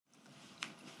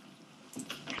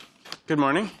Good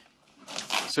morning.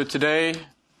 So today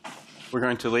we're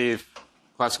going to leave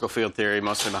classical field theory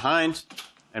mostly behind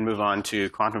and move on to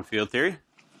quantum field theory.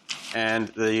 And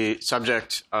the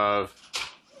subject of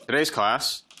today's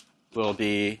class will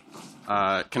be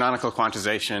canonical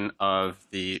quantization of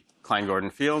the Klein-Gordon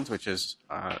field, which is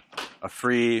a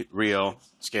free, real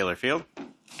scalar field.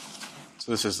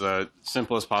 So this is the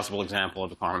simplest possible example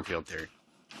of a quantum field theory.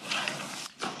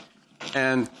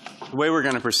 And the way we're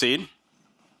going to proceed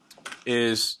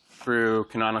is through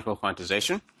canonical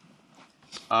quantization,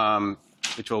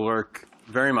 which will work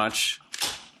very much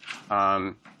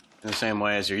in the same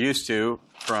way as you're used to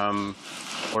from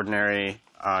ordinary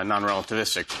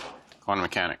non-relativistic quantum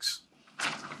mechanics.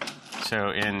 So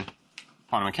in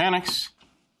quantum mechanics,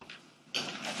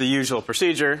 the usual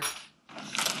procedure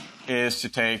is to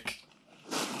take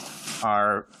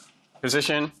our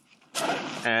position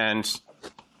and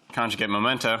conjugate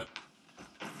momenta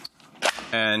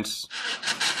and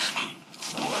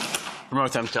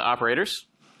promote them to operators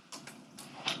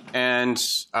and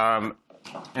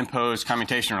impose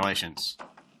commutation relations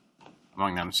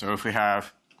among them. So if we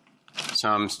have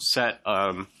some set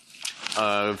of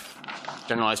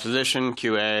generalized position,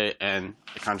 QA, and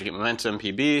the conjugate momentum,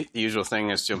 PB, the usual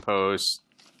thing is to impose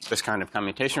this kind of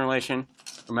commutation relation.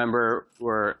 Remember,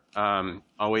 we're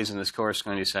always in this course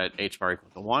going to set h bar equal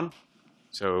to 1.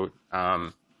 So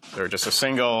they're just a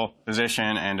single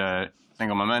position and a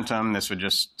single momentum. This would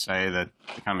just say that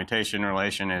the commutation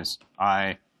relation is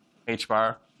I h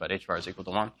bar, but h bar is equal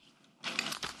to 1.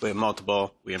 We have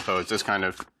multiple. We impose this kind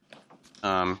of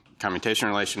commutation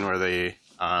relation where the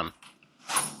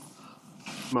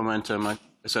momentum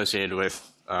associated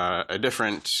with a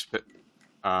different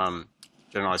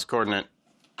generalized coordinate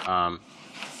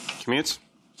commutes,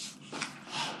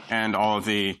 and all of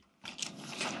the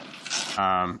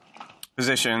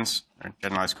positions or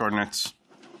generalized coordinates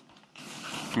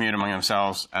commute among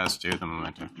themselves as do the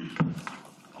momenta.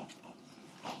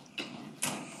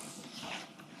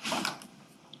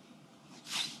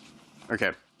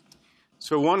 Okay,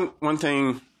 so one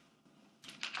thing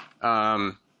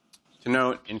to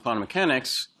note in quantum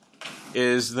mechanics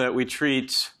is that we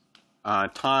treat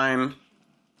time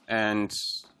and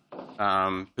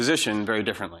position very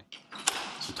differently.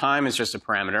 So time is just a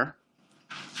parameter.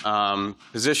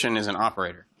 Position is an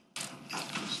operator.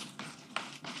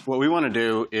 What we want to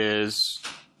do is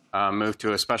move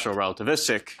to a special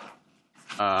relativistic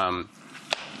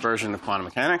version of quantum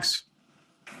mechanics,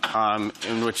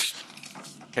 in which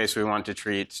case we want to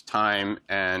treat time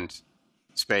and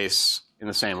space in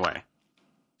the same way.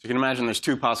 So you can imagine there's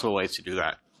two possible ways to do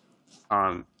that.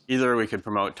 Either we could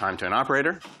promote time to an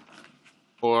operator,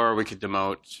 or we could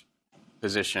demote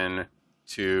position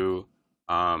to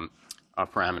a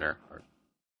parameter.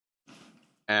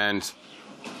 And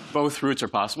both routes are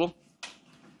possible.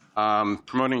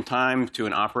 Promoting time to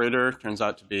an operator turns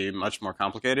out to be much more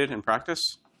complicated in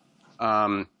practice.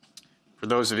 For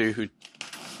those of you who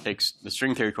take the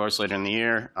string theory course later in the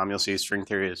year, you'll see string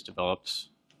theory is developed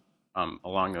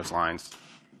along those lines,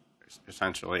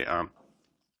 essentially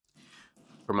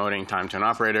promoting time to an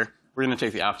operator. We're going to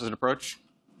take the opposite approach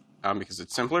because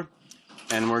it's simpler,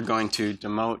 and we're going to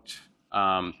demote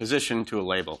position to a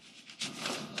label.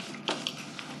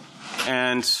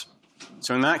 And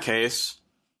so in that case,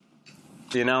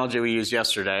 the analogy we used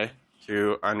yesterday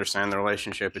to understand the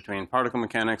relationship between particle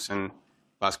mechanics and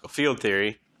classical field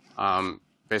theory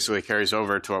basically carries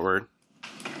over to what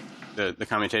the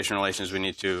commutation relations we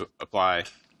need to apply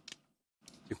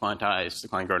to quantize the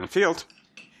Klein-Gordon field.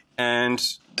 And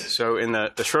so in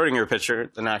the Schrodinger picture,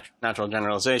 the natural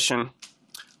generalization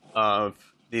of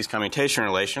these commutation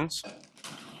relations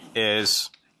is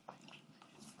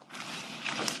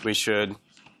we should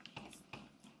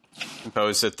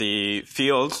impose that the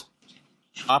field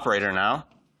operator now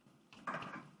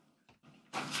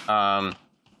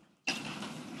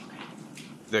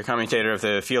the commutator of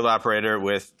the field operator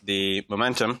with the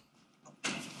momentum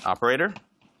operator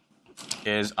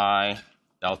is I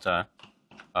delta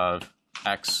of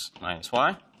x minus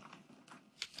y.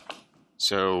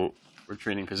 So we're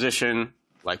treating position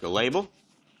like a label,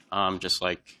 just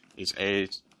like these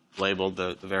A's labeled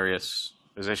the various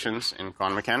positions in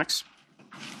quantum mechanics.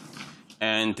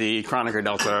 And the Kronecker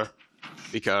delta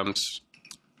becomes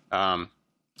a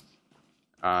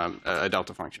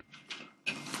delta function.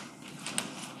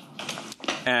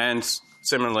 And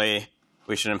similarly,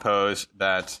 we should impose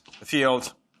that the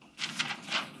field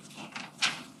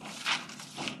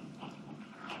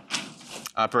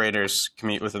operators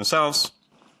commute with themselves,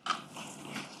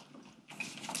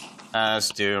 as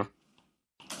do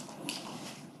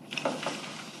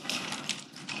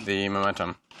the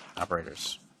momentum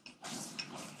operators.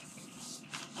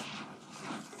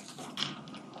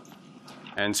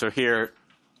 And so here,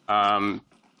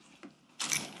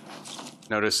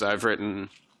 notice I've written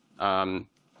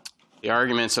the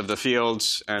arguments of the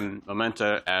fields and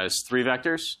momenta as 3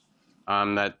 vectors.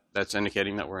 That's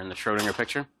indicating that we're in the Schrodinger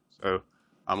picture. So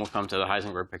we'll come to the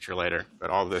Heisenberg picture later,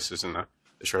 but all of this is in the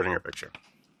Schrodinger picture.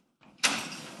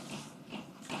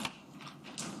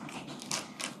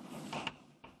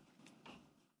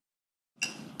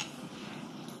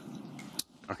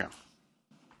 Okay.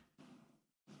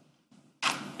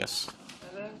 Yes.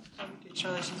 And then computation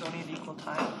relations only at equal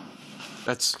time.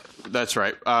 That's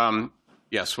right.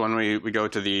 Yes, when we go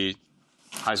to the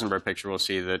Heisenberg picture, we'll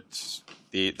see that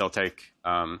they'll take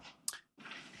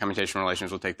commutation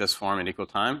relations will take this form at equal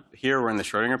time. Here we're in the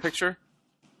Schrodinger picture,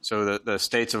 so the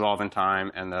states evolve in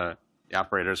time and the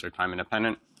operators are time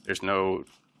independent. There's no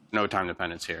time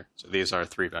dependence here. So these are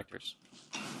 3 vectors.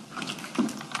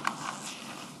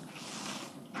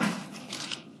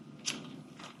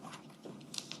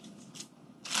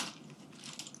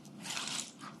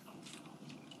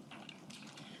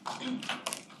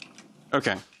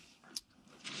 Okay.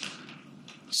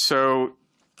 So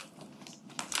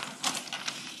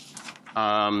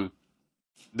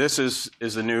this is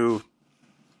the new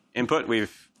input.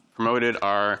 We've promoted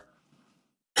our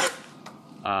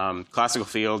classical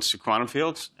fields to quantum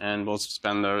fields, and we'll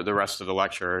spend the rest of the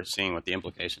lecture seeing what the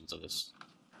implications of this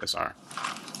are.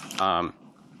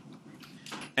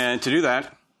 And to do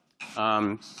that,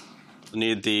 we'll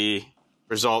need the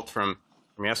result from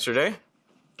yesterday.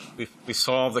 We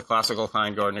solved the classical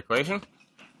Klein-Gordon equation.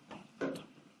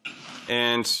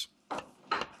 And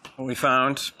what we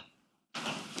found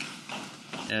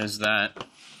is that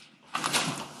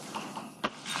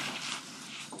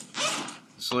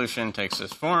the solution takes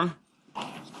this form.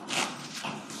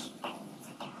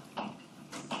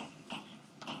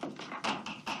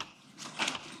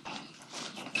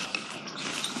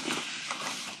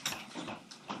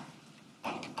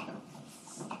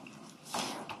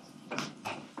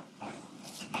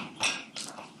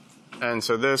 And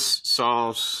so this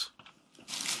solves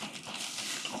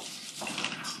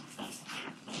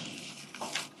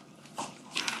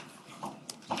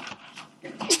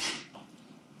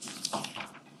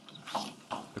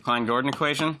the Klein-Gordon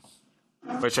equation,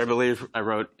 which I believe I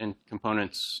wrote in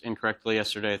components incorrectly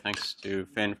yesterday. Thanks to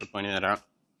Finn for pointing that out.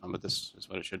 But this is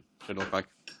what it should look like.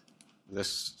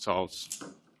 This solves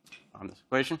this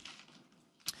equation.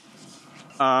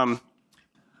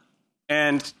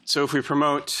 And so if we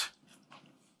promote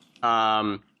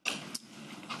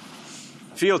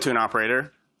field to an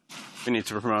operator, we need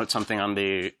to promote something on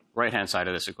the right-hand side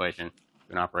of this equation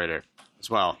to an operator as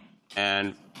well.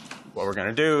 And what we're going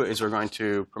to do is we're going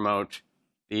to promote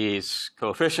these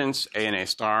coefficients, A and A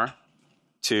star,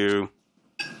 to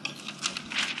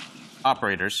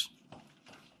operators.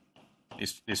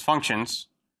 These functions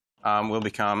will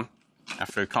become,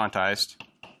 after quantized,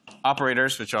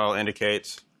 operators, which I'll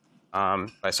indicate by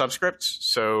subscripts.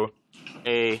 So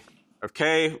A of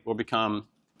K will become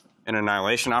an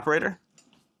annihilation operator,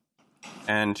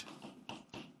 and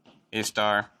A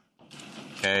star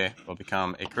K will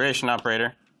become a creation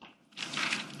operator,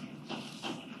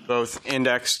 both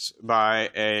indexed by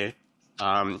a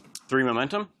 3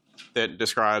 momentum that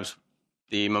describes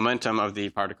the momentum of the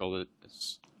particle that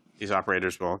these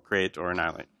operators will create or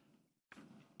annihilate.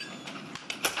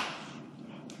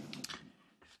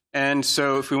 And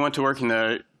so if we want to work in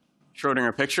the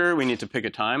Schrodinger picture, we need to pick a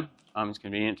time. It's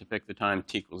convenient to pick the time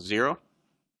t equals 0,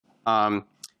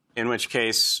 in which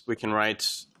case we can write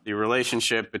the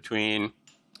relationship between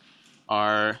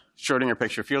our Schrodinger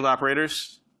picture field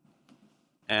operators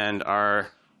and our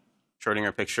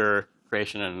Schrodinger picture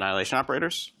creation and annihilation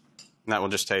operators. And that will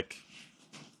just take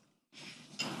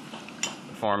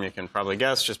the form you can probably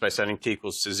guess just by setting t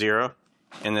equals to 0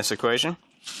 in this equation.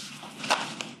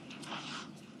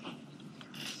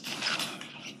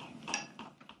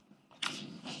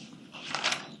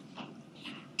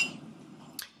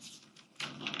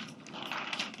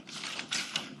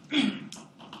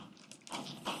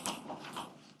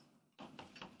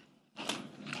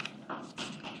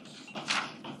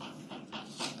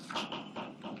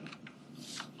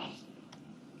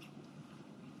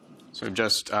 So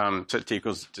just set t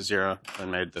equals to 0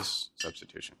 and made this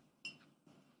substitution.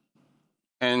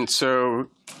 And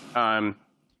so, as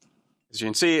you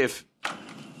can see, if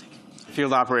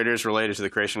field operators related to the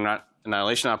creation and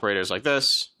annihilation operators like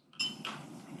this,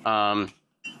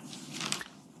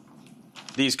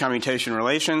 these commutation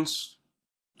relations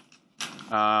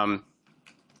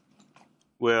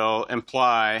will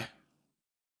imply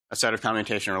a set of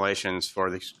commutation relations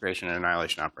for the creation and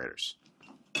annihilation operators.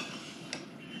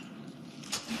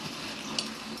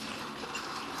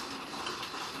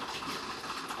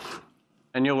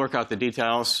 And you'll work out the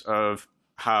details of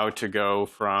how to go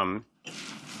from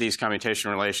these commutation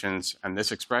relations and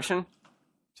this expression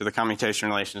to the commutation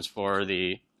relations for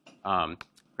the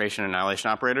creation and annihilation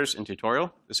operators in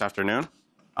tutorial this afternoon.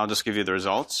 I'll just give you the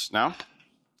results now.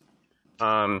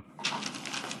 What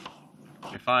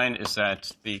you find is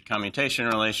that the commutation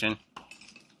relation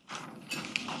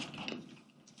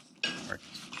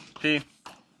P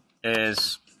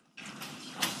is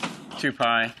 2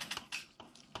 pi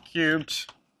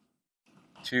cubed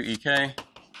 2ek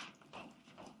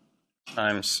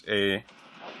times a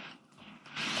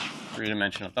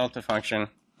three-dimensional delta function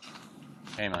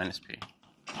k minus p.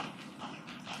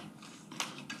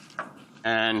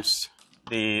 And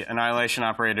the annihilation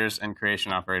operators and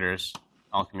creation operators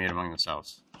all commute among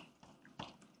themselves.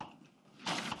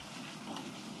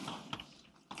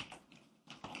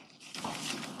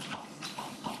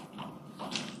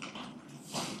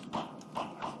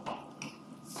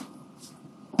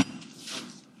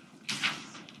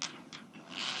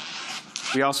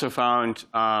 We also found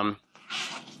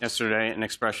yesterday an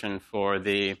expression for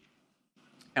the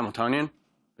Hamiltonian,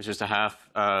 which is a half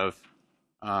of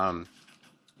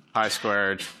pi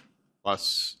squared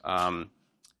plus a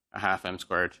half m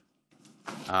squared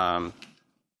pi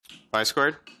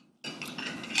squared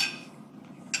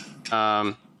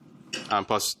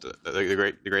plus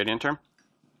the gradient term.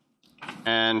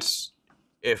 And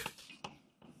if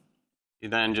you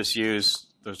then just use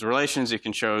those relations, you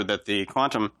can show that the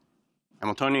quantum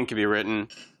Hamiltonian can be written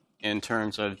in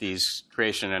terms of these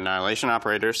creation and annihilation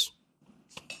operators,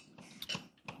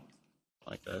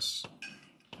 like this.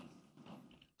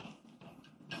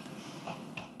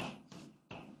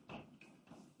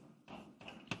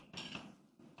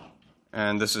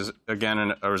 And this is,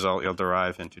 again, a result you'll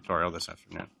derive in tutorial this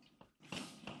afternoon.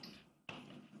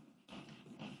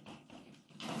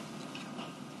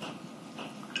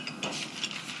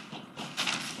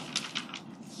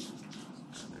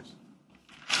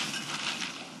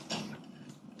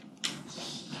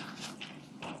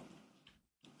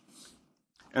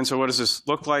 And so what does this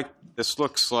look like? This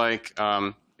looks like,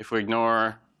 if we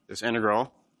ignore this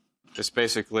integral, this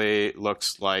basically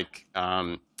looks like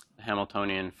the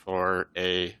Hamiltonian for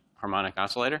a harmonic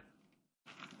oscillator.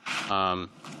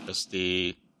 Just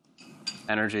the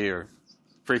energy or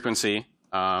frequency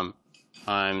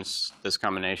times this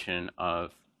combination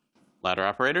of ladder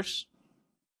operators.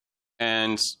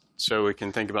 And so we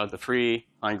can think about the free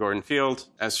Klein-Gordon field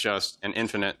as just an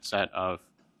infinite set of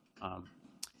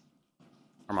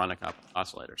harmonic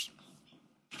oscillators.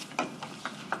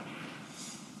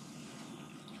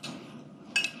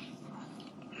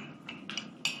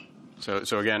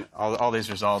 So again, all these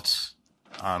results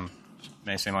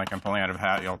may seem like I'm pulling out of a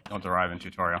hat. You'll derive in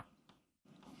tutorial.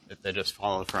 They just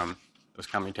follow from those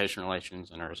commutation relations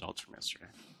and our results from yesterday.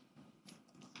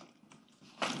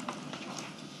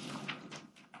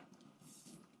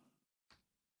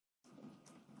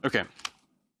 Okay.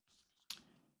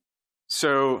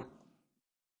 So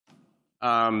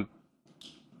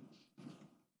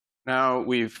now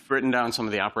we've written down some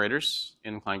of the operators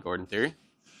in Klein-Gordon theory.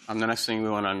 The next thing we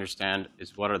want to understand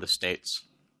is what are the states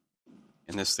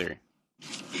in this theory.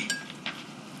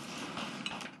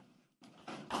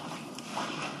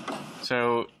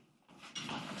 So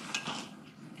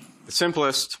the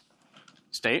simplest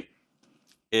state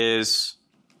is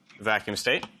the vacuum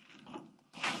state,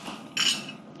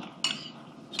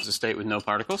 which is a state with no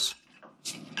particles.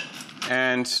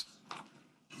 And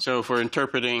so if we're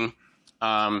interpreting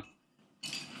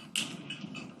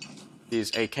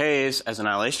these AKs as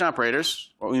annihilation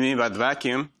operators, what we mean by the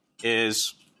vacuum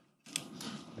is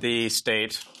the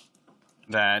state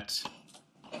that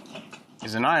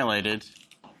is annihilated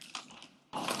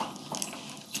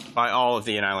by all of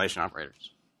the annihilation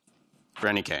operators for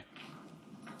any k.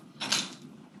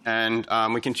 And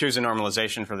we can choose a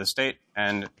normalization for the state,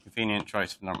 and a convenient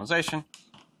choice of normalization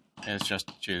is just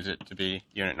to choose it to be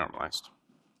unit normalized.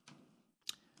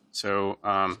 So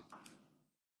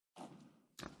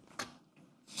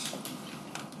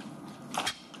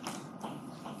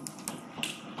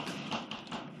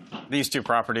these two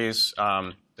properties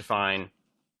define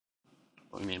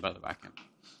what we mean by the vacuum.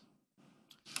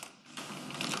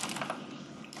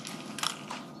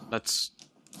 That's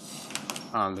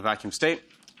the vacuum state.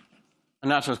 A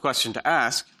natural question to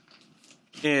ask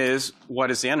is, what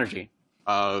is the energy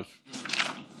of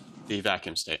the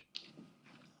vacuum state?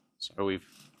 So we've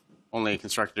only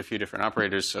constructed a few different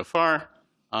operators so far.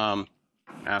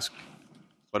 Ask,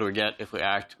 what do we get if we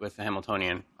act with the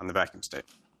Hamiltonian on the vacuum state?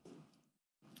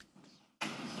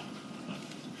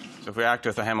 So if we act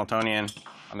with the Hamiltonian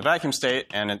on the vacuum state,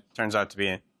 and it turns out to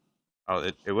be,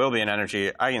 it will be an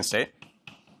energy eigenstate,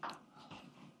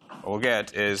 what we'll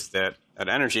get is that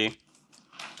energy,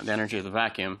 the energy of the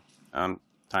vacuum,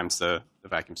 times the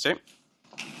vacuum state.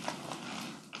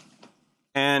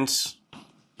 And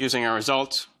using our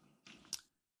result,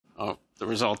 the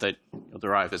result that you'll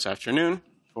derive this afternoon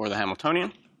for the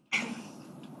Hamiltonian,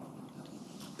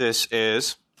 this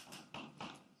is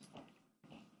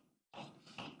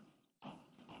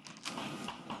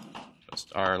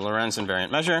just our Lorentz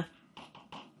invariant measure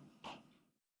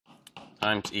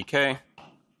times Ek.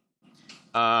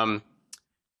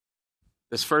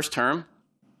 This first term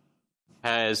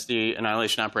has the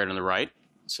annihilation operator on the right,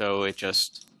 so it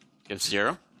just gives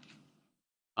 0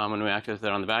 when we activate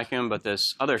that on the vacuum. But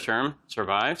this other term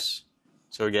survives,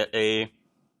 so we get a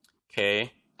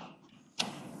k,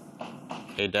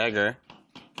 a dagger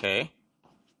k,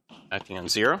 acting on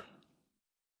 0.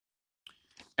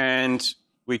 And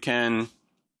we can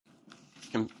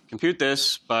compute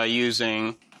this by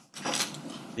using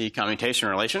the commutation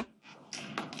relation.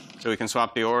 So we can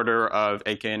swap the order of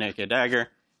ak and ak dagger,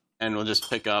 and we'll just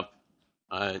pick up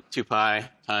 2 pi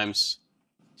times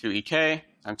 2ek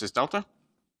times this delta.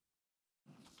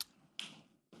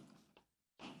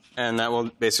 And that will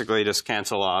basically just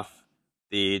cancel off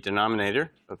the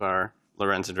denominator of our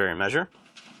Lorentz invariant measure.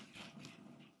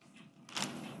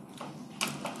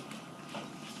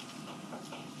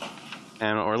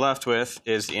 And what we're left with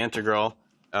is the integral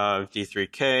of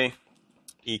d3k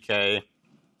ek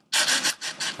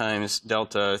times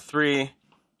delta 3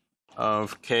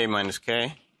 of k minus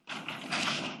k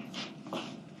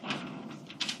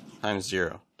times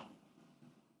 0,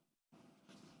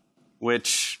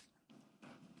 which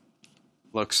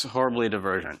looks horribly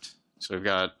divergent. So we've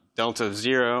got delta of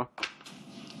 0,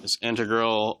 this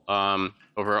integral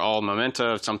over all momenta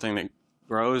of something that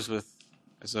grows with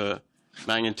as the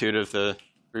magnitude of the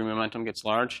free momentum gets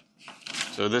large.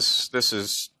 So this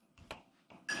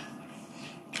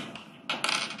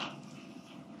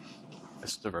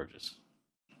diverges.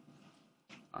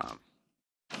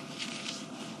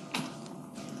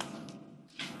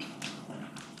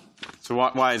 So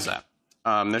why is that?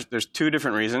 There's 2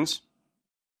 different reasons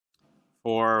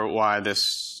for why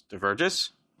this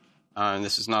diverges. And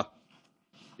this is not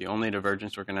the only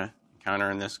divergence we're going to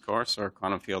encounter in this course or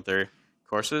quantum field theory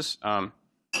courses.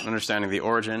 Understanding the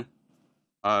origin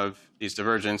of these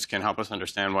divergences can help us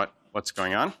understand what's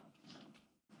going on.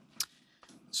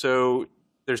 So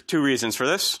there's 2 reasons for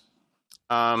this.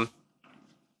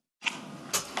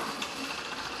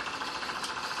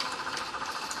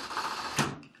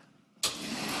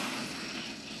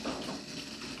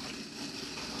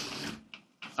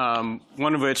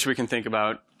 One of which we can think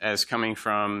about as coming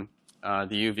from the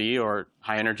UV or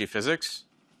high energy physics,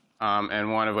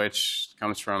 and one of which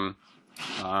comes from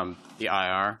the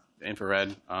IR, the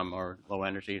infrared or low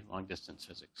energy, long distance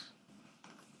physics.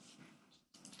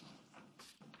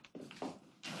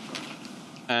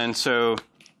 And so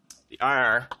the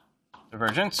IR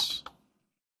divergence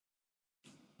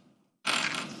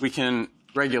we can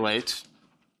regulate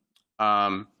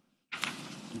by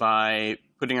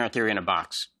putting our theory in a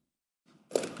box.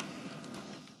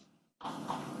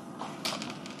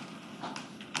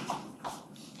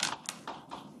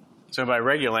 So by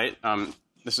regulate,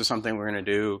 this is something we're going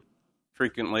to do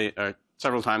frequently,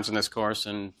 several times in this course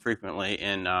and frequently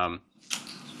in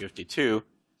UFT2.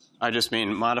 I just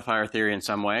mean modify our theory in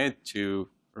some way to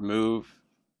remove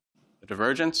the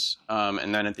divergence,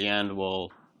 and then at the end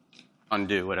we'll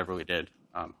undo whatever we did,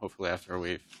 hopefully after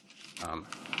we've,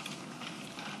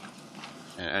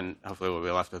 and hopefully we'll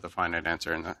be left with a finite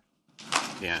answer in the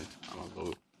end.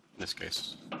 Although in this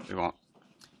case, we won't.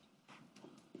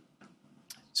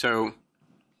 So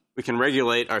we can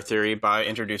regulate our theory by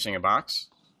introducing a box,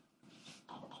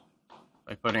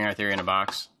 by putting our theory in a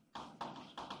box.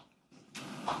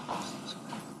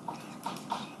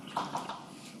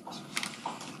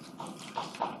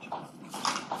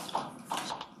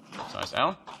 Size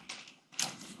L.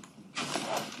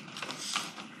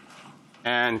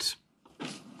 And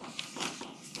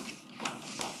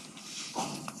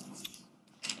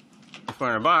if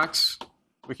we're in a box,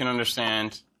 we can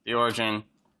understand the origin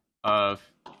of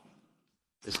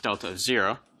this delta of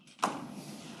 0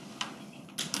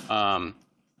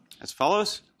 as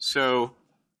follows. So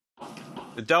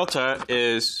the delta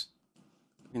is,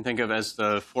 you can think of as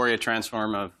the Fourier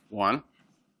transform of 1.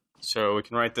 So we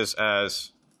can write this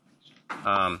as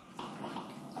the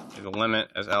limit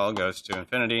as L goes to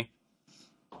infinity,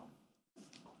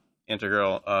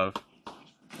 integral of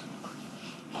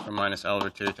from minus L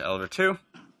over 2 to L over 2,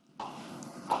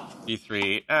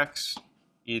 d3x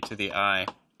e to the I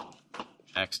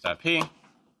x dot p.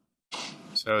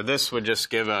 So this would just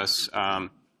give us a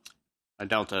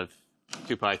delta of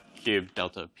 2 pi cubed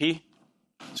delta of p.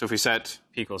 So if we set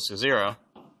p equals to 0,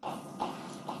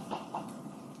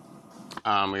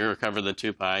 we recover the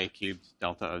 2 pi cubed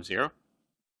delta of 0.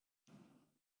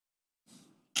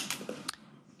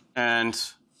 And,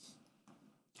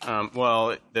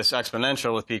 well, this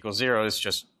exponential with p equals 0 is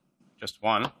just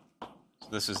 1. So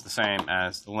this is the same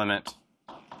as the limit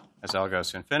as L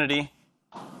goes to infinity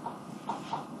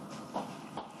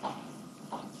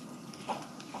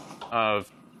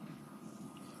of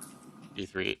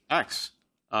d3x.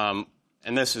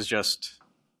 And this is just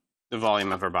the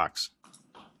volume of our box.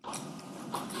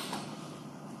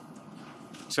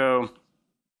 So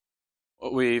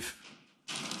what we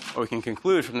can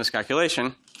conclude from this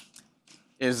calculation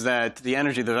is that the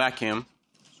energy of the vacuum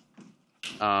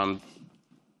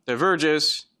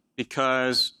diverges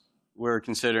because we're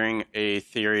considering a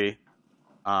theory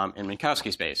in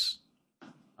Minkowski space.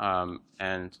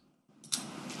 And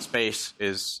space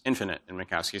is infinite in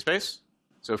Minkowski space.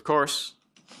 So of course,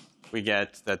 we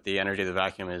get that the energy of the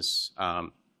vacuum is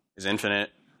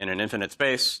infinite in an infinite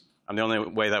space. The only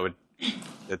way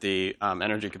that the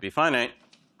energy could be finite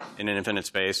in an infinite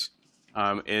space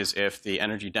is if the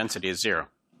energy density is 0.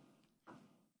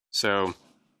 So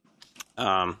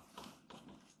I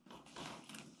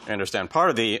understand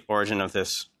part of the origin of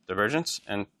this divergence,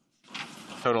 and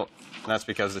that's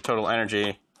because the total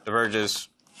energy diverges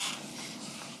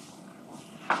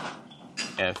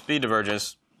if B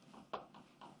diverges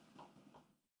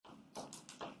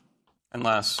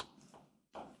unless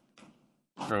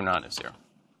rho naught is 0.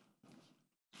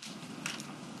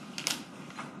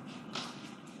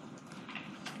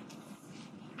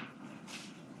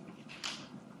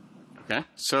 Okay,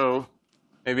 so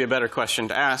maybe a better question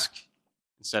to ask,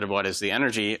 instead of what is the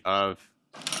energy of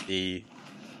the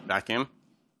vacuum,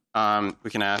 we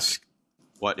can ask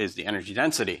what is the energy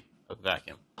density of the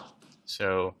vacuum.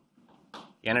 So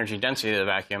the energy density of the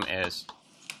vacuum is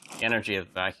the energy of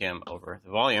the vacuum over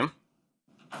the volume,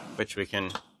 which we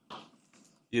can,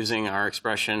 using our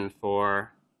expression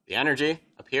for the energy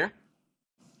up here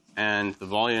and the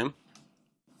volume,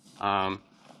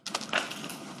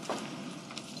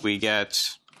 we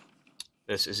get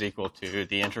this is equal to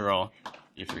the integral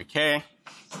d3k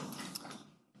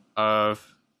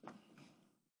of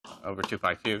over 2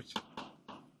 pi cubed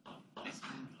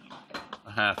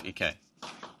a half ek,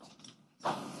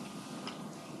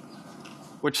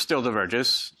 which still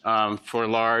diverges for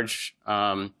large.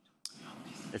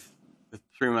 If the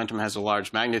free momentum has a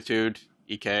large magnitude,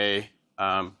 ek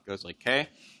goes like k.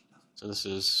 So this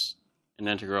is an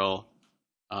integral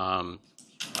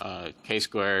k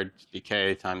squared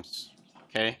dk times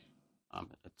k.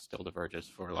 It still diverges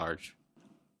for a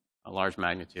large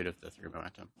magnitude of the free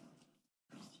momentum.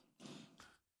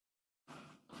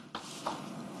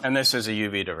 And this is a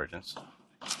UV divergence.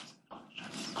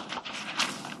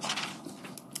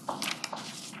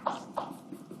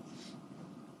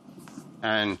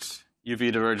 And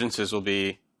UV divergences will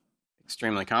be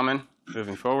extremely common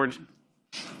moving forward.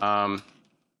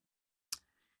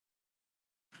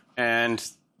 And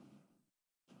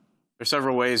there are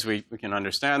several ways we can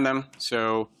understand them.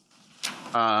 So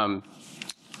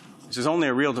this is only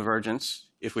a real divergence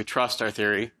if we trust our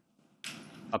theory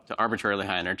up to arbitrarily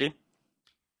high energy.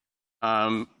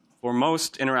 For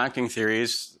most interacting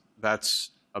theories,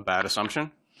 that's a bad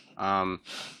assumption.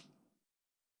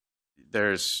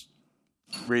 There's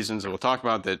reasons that we'll talk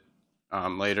about that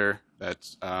later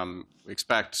that we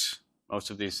expect most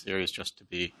of these theories just to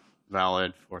be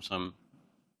valid for some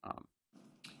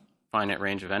finite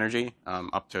range of energy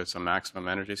up to some maximum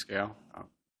energy scale, in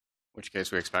which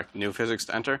case we expect new physics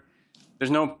to enter.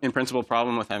 There's no, in principle,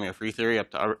 problem with having a free theory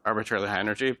up to arbitrarily high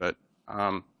energy, but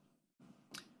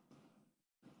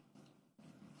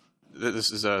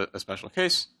this is a special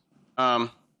case. And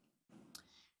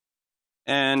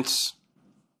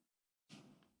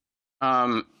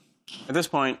at this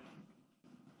point,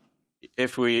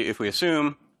 if we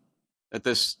assume that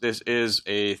this is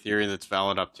a theory that's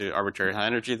valid up to arbitrary high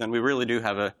energy, then we really do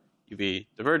have a UV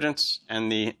divergence,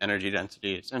 and the energy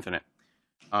density is infinite.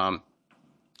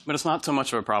 But it's not so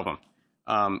much of a problem.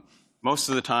 Most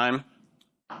of the time,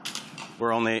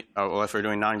 we're only, well, if we're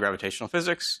doing non-gravitational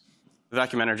physics, the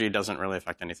vacuum energy doesn't really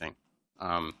affect anything.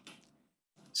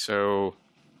 So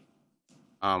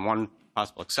one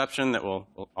possible exception that we'll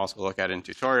also look at in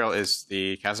tutorial is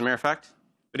the Casimir effect.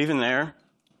 But even there,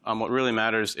 what really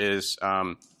matters is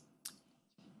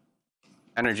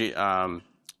energy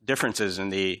differences in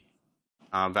the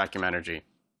vacuum energy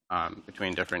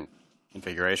between different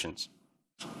configurations.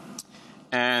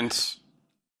 And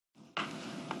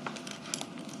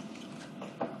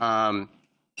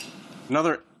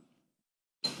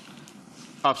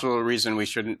possible reason we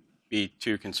shouldn't be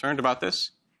too concerned about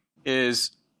this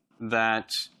is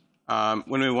that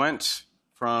when we went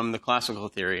from the classical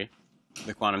theory to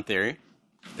the quantum theory,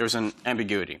 there was an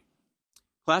ambiguity.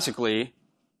 Classically,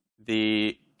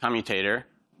 the commutator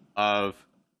of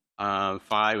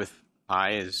phi with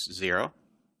pi is 0.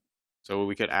 So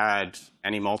we could add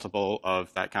any multiple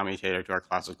of that commutator to our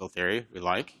classical theory if we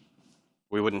like.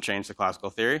 We wouldn't change the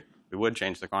classical theory. We would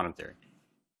change the quantum theory.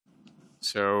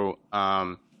 So,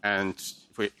 and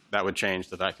that would change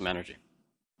the vacuum energy.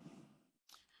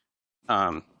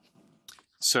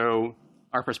 So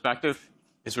our perspective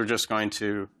is we're just going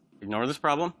to ignore this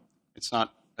problem. It's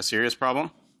not a serious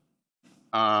problem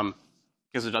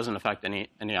because it doesn't affect any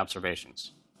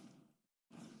observations.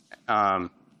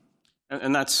 And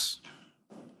that's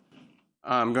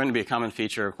going to be a common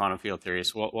feature of quantum field theory.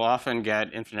 So we'll often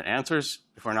get infinite answers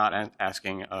if we're not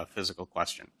asking a physical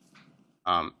question.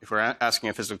 If we're asking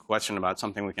a physical question about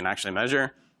something we can actually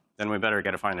measure, then we better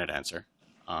get a finite answer.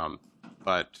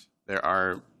 But there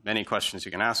are many questions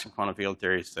you can ask in quantum field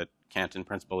theories that can't in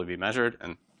principle be measured,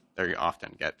 and there you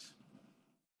often get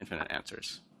infinite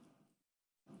answers.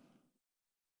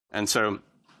 And so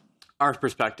our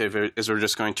perspective is we're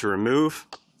just going to remove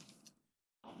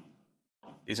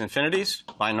these infinities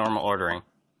by normal ordering,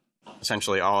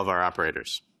 essentially all of our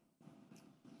operators.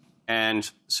 And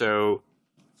so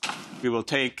we will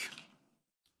take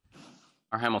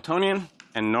our Hamiltonian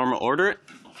and normal order it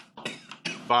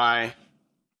by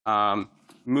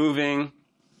moving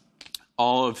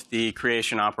all of the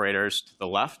creation operators to the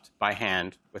left by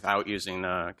hand without using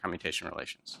the commutation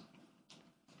relations.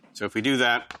 So if we do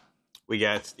that, we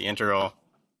get the integral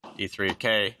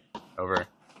d3k over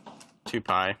 2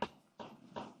 pi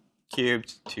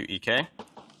cubed to ek,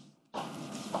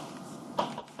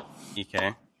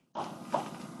 ek,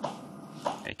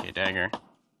 ak dagger.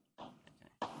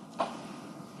 Okay.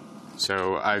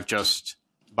 So I've just,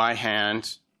 by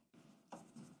hand,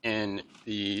 in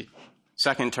the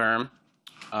second term,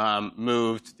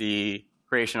 moved the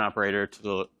creation operator to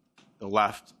the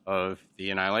left of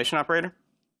the annihilation operator.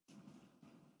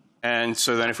 And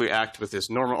so then if we act with this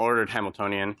normal ordered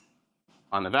Hamiltonian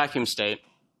on the vacuum state,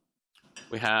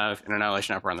 we have an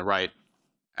annihilation operator on the right,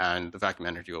 and the vacuum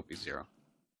energy will be 0.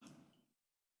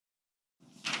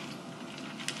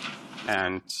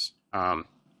 And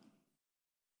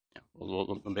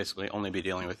we'll basically only be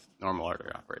dealing with normal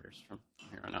order operators from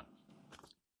here on out.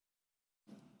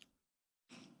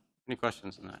 Any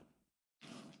questions on that?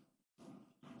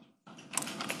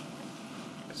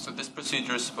 So this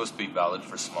procedure is supposed to be valid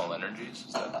for small energies?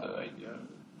 Is that the idea?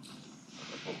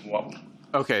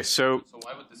 Okay, so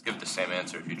why would this give the same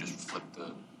answer if you just flip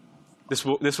the... This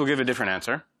will give a different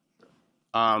answer.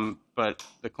 But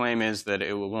the claim is that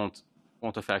it won't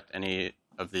affect any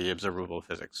of the observable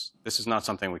physics. This is not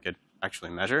something we could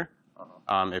actually measure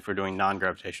if we're doing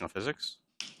non-gravitational physics,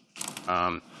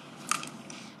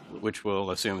 which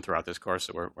we'll assume throughout this course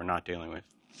that we're not dealing with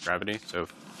gravity. So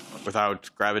without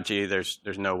gravity, there's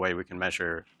no way we can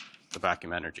measure the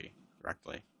vacuum energy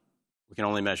directly. We can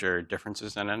only measure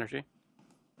differences in energy.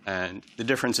 And the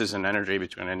differences in energy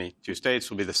between any two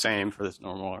states will be the same for this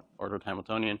normal ordered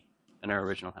Hamiltonian and our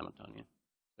original Hamiltonian.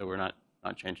 So we're not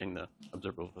changing the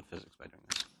observable physics by doing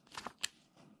this.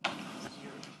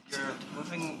 You're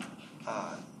moving,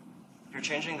 you're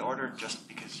changing the order just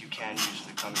because you can use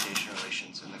the commutation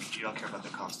relations, and you don't care about the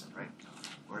constant, right?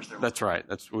 Or is there? That's right.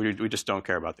 We just don't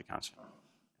care about the constant.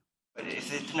 But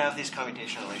if it didn't have these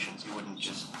commutation relations, you wouldn't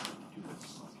just do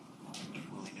it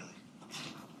willy-nilly.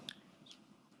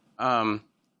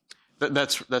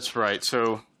 That's right.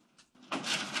 So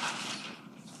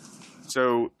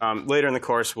later in the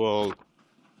course, we'll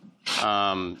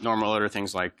normal order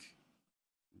things like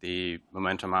the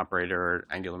momentum operator or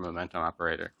angular momentum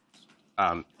operator,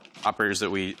 operators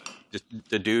that we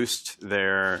deduced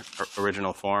their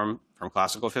original form from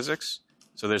classical physics.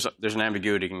 So there's an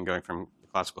ambiguity in going from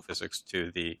classical physics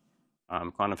to the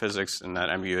quantum physics, and that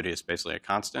ambiguity is basically a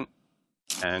constant.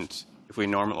 And if we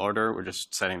normal order, we're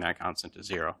just setting that constant to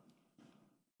 0.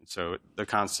 And so the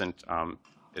constant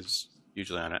is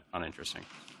usually uninteresting.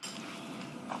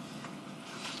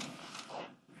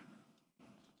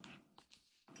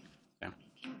 Yeah.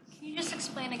 Can you just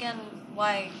explain again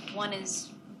why one is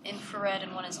infrared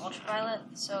and one is ultraviolet?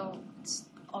 So it's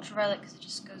ultraviolet because it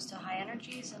just goes to high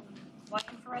energies, and why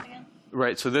infrared again?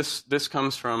 Right. So this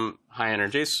comes from high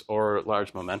energies or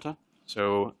large momenta.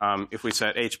 So if we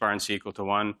set h bar and c equal to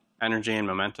 1, energy and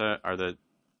momenta have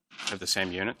the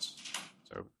same units.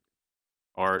 So,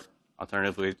 or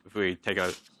alternatively, if we take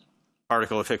a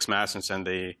particle of fixed mass and send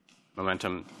the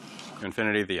momentum to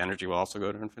infinity, the energy will also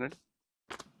go to infinity.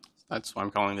 So That's why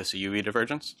I'm calling this a UV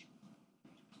divergence.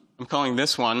 I'm calling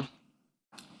this one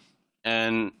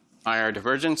an IR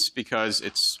divergence because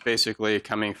it's basically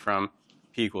coming from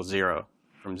p equals 0,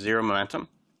 from 0 momentum.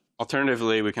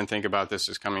 Alternatively, we can think about this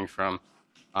as coming from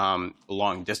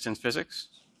long distance physics.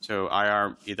 So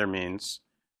IR either means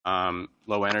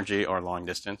low energy or long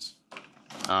distance.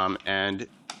 And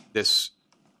the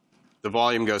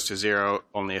volume goes to 0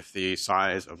 only if the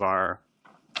size of our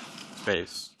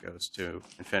space goes to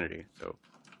infinity. So,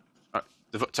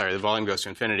 the volume goes to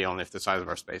infinity only if the size of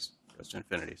our space goes to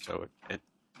infinity. So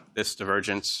this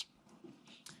divergence,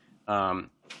 there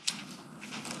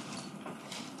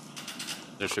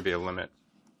should be a limit.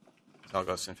 So I'll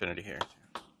go to infinity here.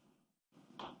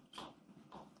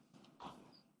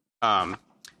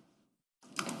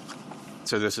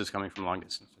 So this is coming from long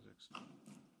distance physics.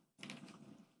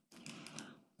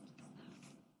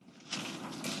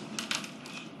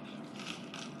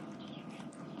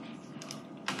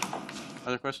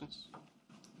 Other questions?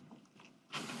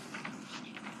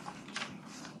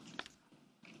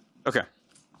 Okay.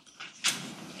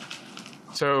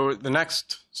 So the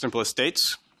next simplest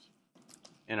states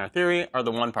in our theory are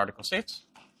the one-particle states.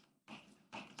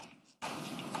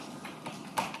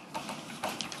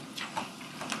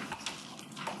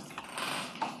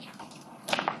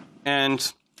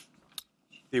 And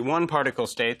the one-particle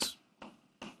states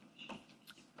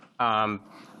are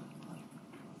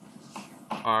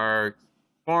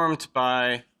formed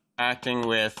by acting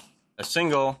with a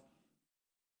single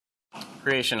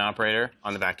creation operator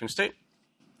on the vacuum state.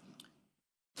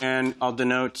 And I'll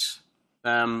denote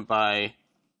them by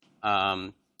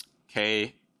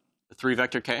k, the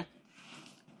 3-vector k.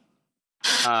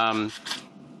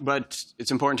 But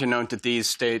it's important to note that these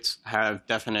states have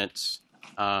definite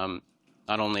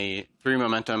not only free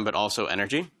momentum, but also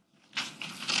energy.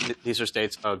 These are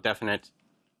states of definite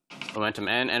momentum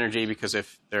and energy because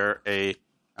if they're it's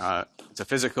a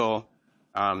physical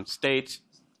state,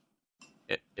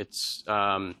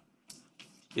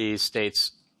 these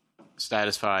states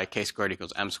satisfy k squared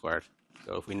equals m squared.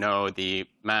 So if we know the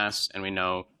mass and we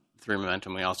know the free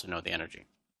momentum, we also know the energy.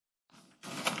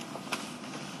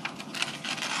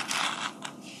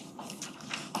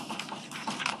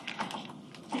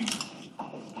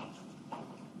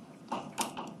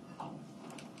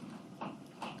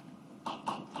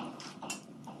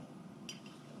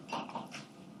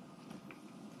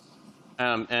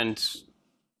 And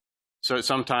so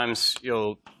sometimes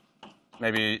you'll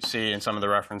maybe see in some of the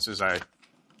references I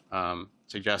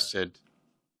suggested,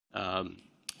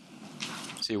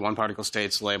 see one-particle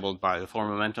states labeled by the form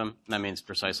momentum, and that means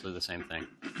precisely the same thing.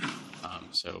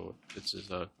 So this is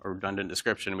a redundant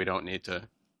description. We don't need to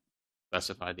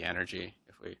specify the energy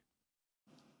if we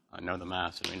know the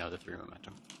mass and we know the free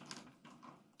momentum.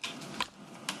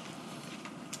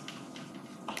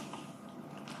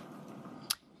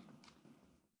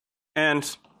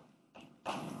 And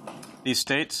these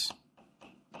states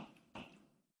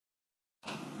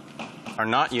are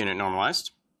not unit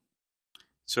normalized.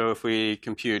 So if we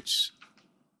compute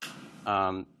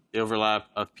the overlap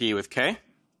of P with K,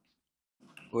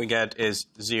 what we get is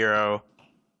 0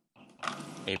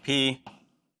 AP,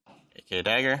 AK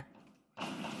dagger,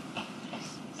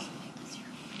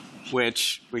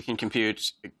 which we can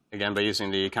compute, again, by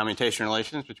using the commutation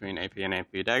relations between AP and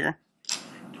AP dagger.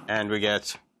 And we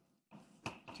get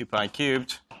 2 pi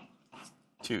cubed,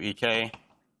 2 EK,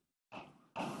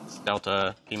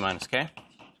 delta P minus K.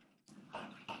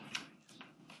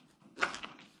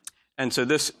 And so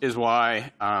this is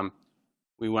why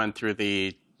we went through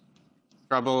the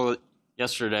trouble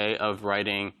yesterday of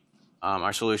writing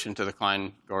our solution to the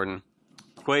Klein-Gordon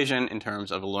equation in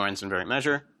terms of a Lorentz invariant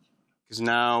measure, because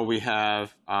now we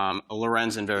have a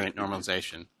Lorentz invariant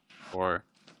normalization for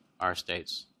our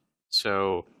states.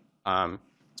 So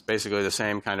it's basically the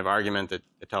same kind of argument that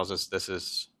it tells us this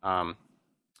is Lorentz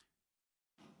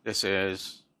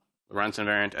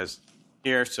invariant as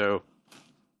here. So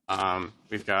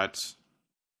we've got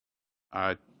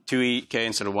 2ek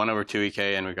instead of 1 over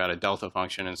 2ek, and we've got a delta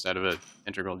function instead of an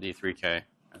integral d3k.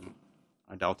 And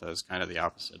our delta is kind of the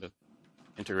opposite of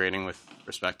integrating with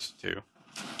respect to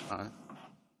a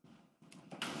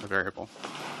variable.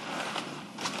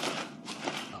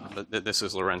 But this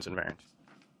is Lorentz invariant.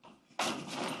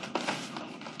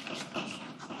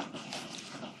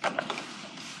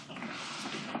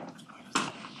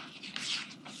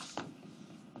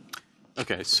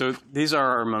 Okay, so these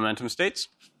are our momentum states,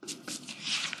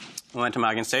 momentum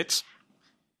eigenstates.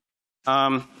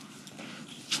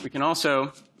 We can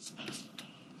also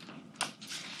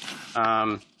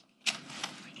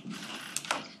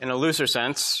in a looser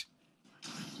sense,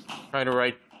 try to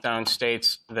write down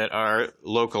states that are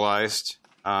localized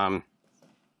at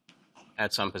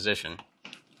some position.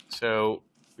 So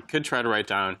we could try to write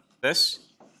down this,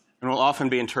 and we'll often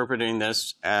be interpreting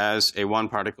this as a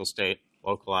one-particle state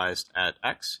localized at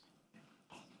x.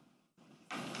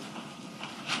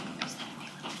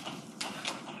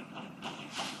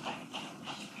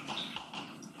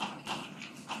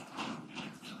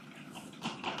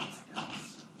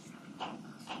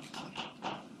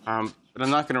 But I'm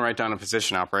not going to write down a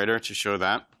position operator to show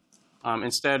that.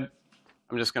 Instead,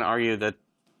 I'm just going to argue that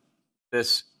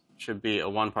this should be a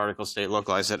one-particle state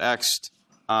localized at x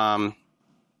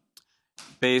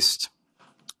based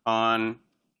on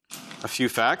a few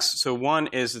facts. So one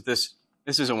is that this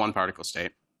is a one-particle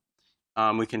state.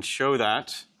 We can show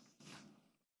that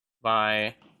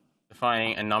by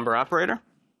defining a number operator,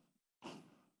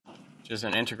 which is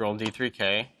an integral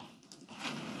d3k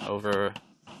over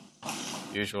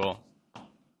usual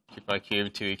 2 pi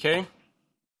cubed 2ek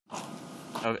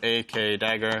of ak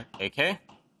dagger ak.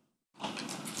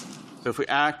 So if we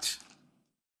act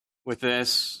with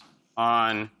this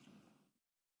on,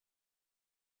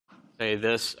 say,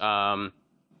 this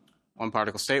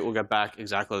one-particle state, we'll get back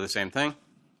exactly the same thing.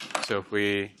 So if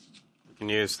we can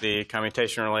use the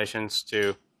commutation relations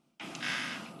to,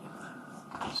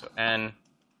 so n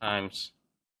times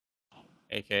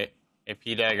ap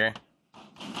dagger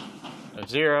of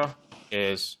 0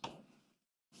 is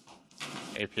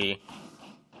ap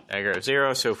dagger of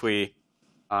 0. So if we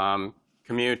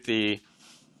commute the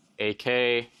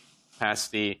ak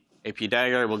past the ap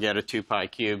dagger, we'll get a 2 pi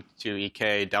cubed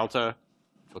 2ek delta,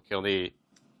 which will kill the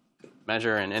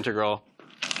measure and integral,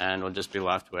 and we'll just be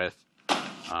left with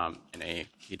an ap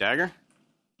dagger.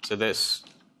 So this,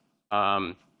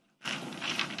 our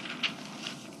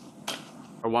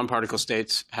one-particle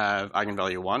states have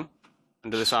eigenvalue 1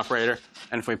 under this operator,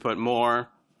 and if we put more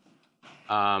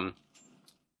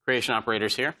creation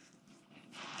operators here,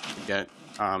 we get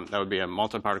that would be a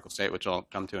multi-particle state, which I'll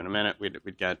come to in a minute.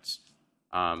 We'd get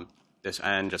this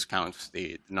n just counts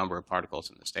the number of particles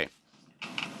in the state.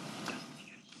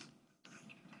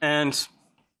 And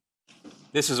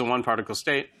this is a one-particle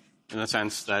state in the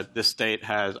sense that this state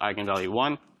has eigenvalue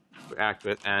 1. We act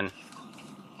with n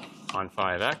on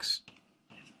phi of x.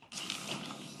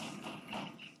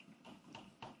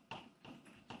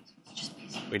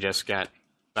 We just get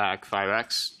back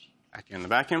 5x acting in the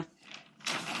vacuum.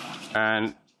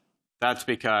 And that's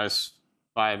because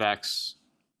 5x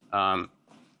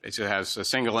basically has a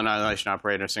single annihilation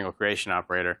operator, a single creation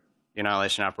operator. The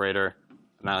annihilation operator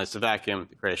annihilates the vacuum.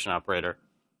 The creation operator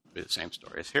will be the same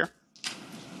story as here.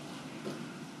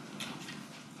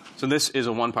 So this is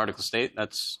a one-particle state.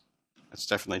 That's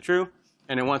definitely true.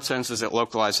 And in what sense is it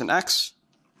localized in x?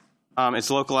 It's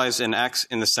localized in x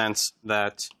in the sense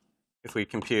that if we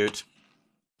compute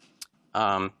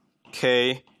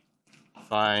k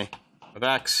phi of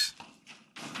x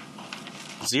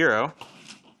 0,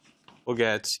 we'll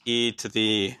get e to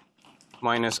the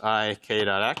minus I k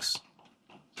dot x.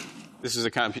 This is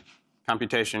a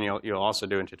computation you'll also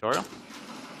do in tutorial.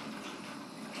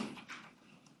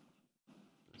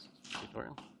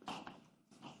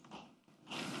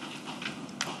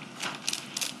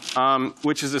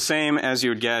 Which is the same as you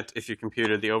would get if you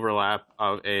computed the overlap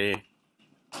of a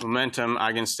momentum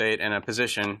eigenstate and a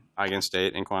position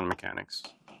eigenstate in quantum mechanics.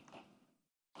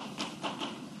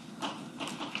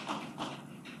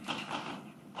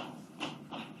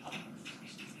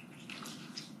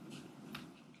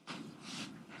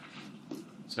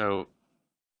 So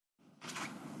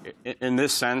in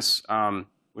this sense,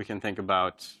 we can think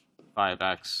about phi of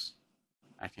x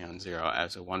acting on 0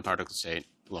 as a one-particle state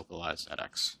localized at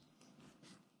x.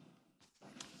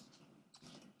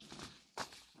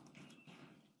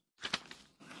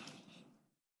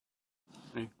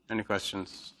 Any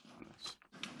questions on this?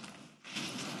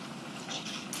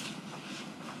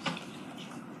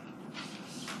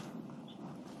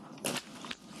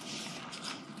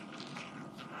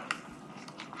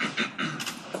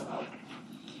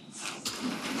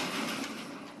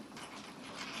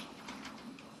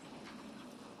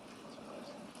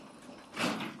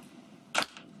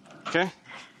 Okay.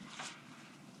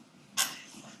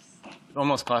 We've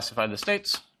almost classified the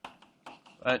states,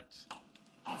 but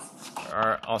there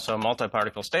are also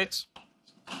multi-particle states,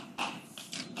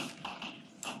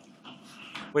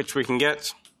 which we can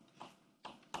get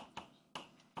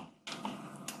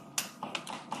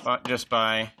just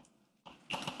by,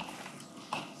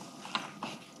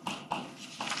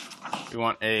 we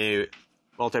want a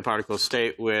multi-particle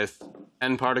state with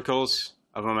n particles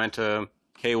of momentum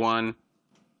k1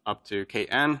 up to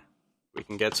kn. We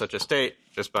can get such a state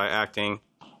just by acting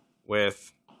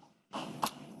with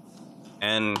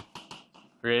n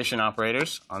creation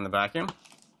operators on the vacuum.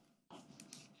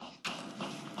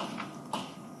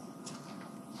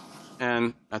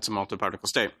 And that's a multi-particle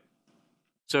state.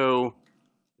 So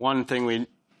one thing we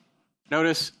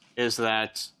notice is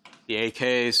that the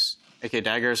AKs, AK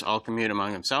daggers, all commute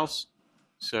among themselves.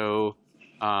 So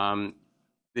the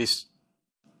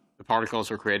particles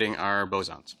we're creating are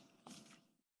bosons.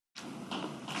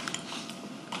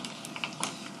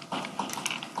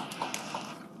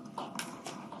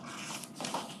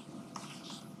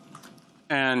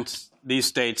 And these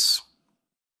states,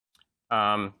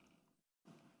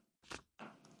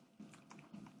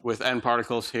 with n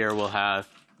particles here, will have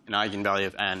an eigenvalue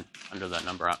of n under that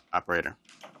number operator.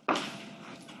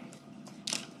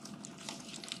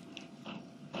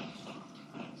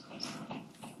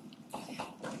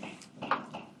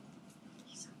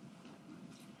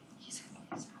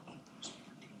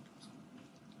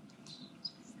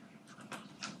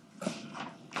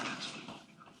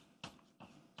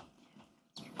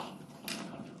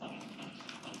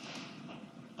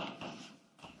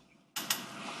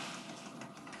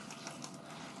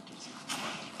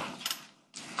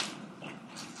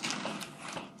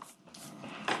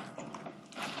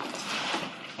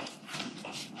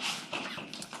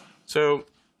 So,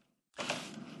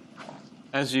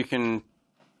 as you can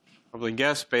probably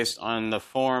guess, based on the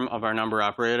form of our number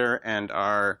operator and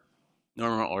our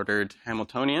normal ordered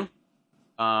Hamiltonian,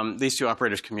 these two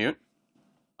operators commute.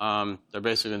 They're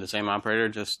basically the same operator,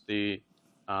 just the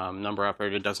number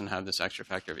operator doesn't have this extra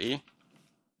factor of e.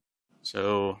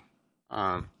 So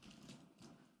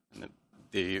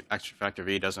the extra factor of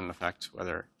e doesn't affect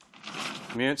whether it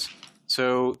commutes.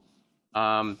 So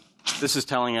this is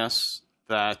telling us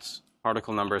that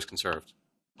particle number is conserved.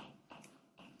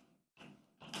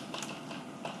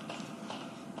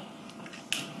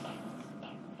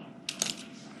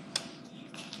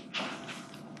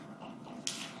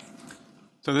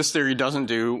 So this theory doesn't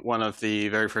do one of the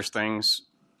very first things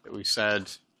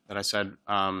that I said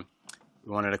we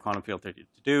wanted a quantum field theory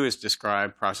to do, is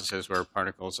describe processes where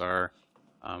particles are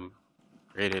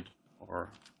created or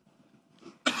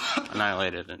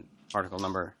annihilated and particle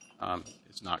number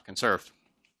is not conserved.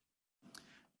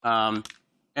 And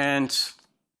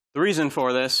the reason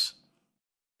for this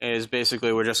is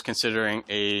basically we're just considering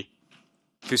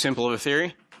too simple of a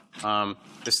theory.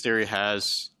 This theory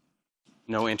has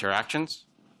no interactions,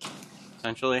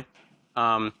 essentially.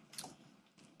 And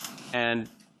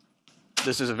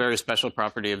this is a very special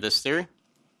property of this theory.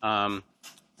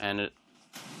 And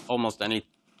almost any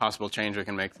possible change we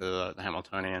can make to the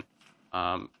Hamiltonian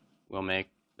will make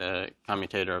the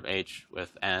commutator of H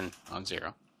with n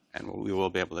non-zero. And we will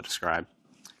be able to describe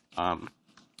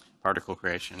particle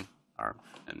creation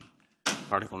and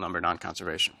particle number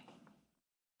non-conservation.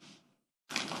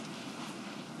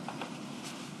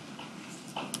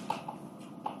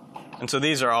 And so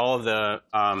these are all of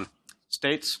the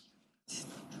states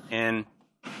in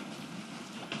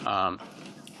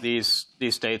these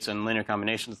states and linear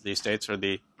combinations of these states are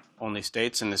the only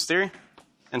states in this theory.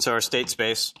 And so our state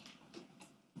space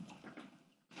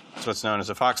is what's known as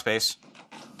a Fock space,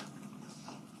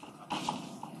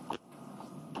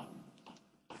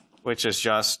 which is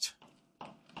just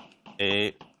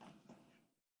a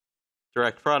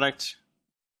direct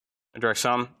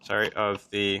sum, of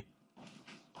the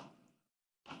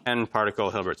n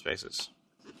particle Hilbert spaces.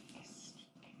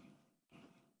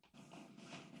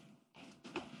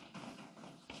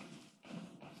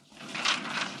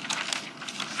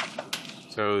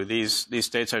 So these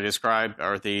states I described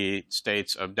are the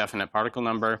states of definite particle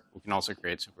number. We can also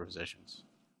create superpositions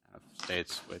of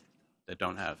states that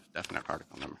don't have definite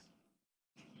particle number.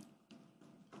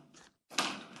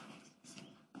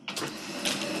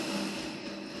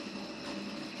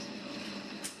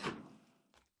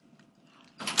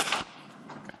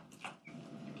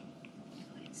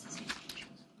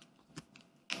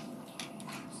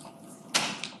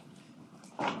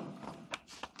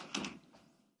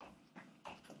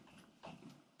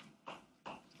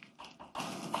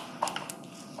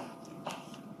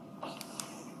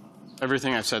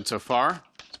 Everything I've said so far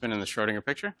has been in the Schrodinger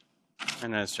picture.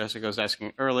 And as Jessica was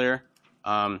asking earlier,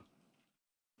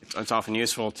 it's often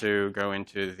useful to go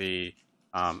into the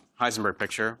Heisenberg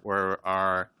picture, where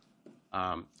our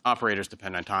operators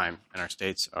depend on time and our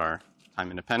states are time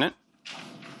independent.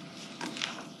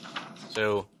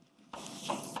 So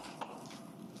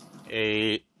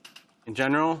in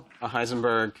general, a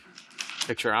Heisenberg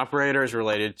picture operator is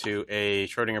related to a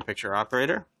Schrodinger picture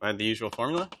operator by the usual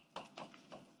formula.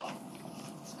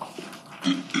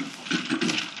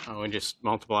 We just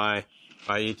multiply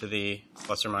by e to the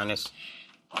plus or minus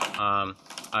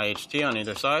IHT on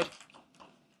either side.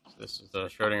 this is the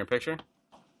Schrodinger picture.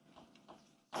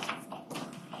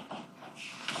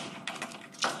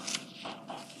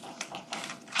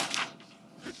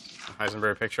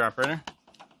 Heisenberg picture operator.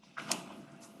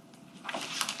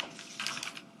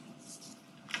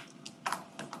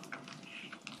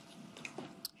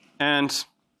 And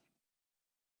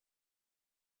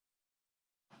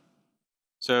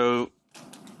so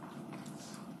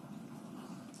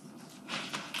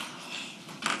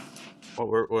what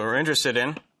we're interested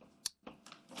in,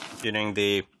 computing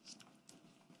the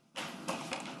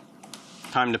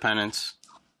time dependence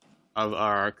of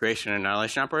our creation and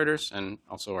annihilation operators and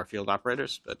also our field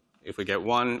operators. But if we get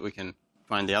one, we can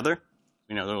find the other.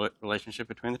 We know the relationship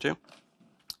between the two.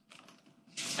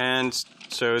 And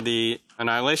so the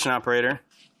annihilation operator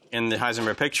in the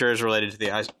Heisenberg picture is related to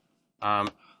the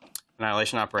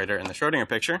annihilation operator in the Schrodinger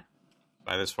picture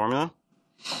by this formula.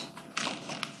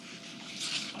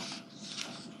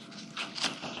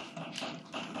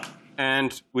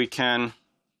 And we can,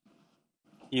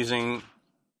 using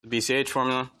the BCH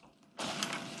formula,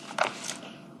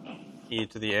 e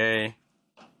to the a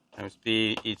times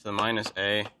b e to the minus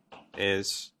a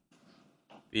is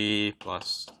b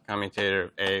plus the commutator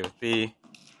of a with b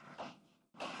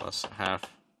plus a half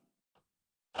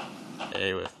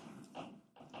a with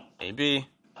ab,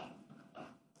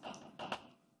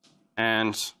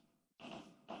 and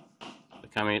the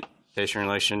commutation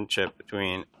relationship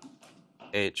between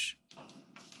h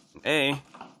and a.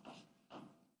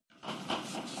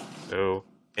 So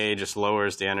a just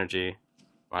lowers the energy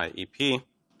by EP.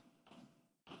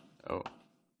 So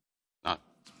not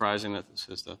surprising that this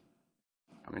is the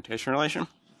commutation relation.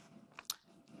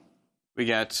 We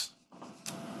get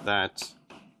that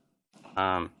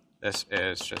this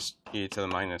is just e to the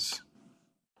minus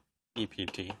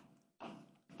EPT.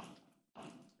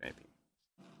 Maybe.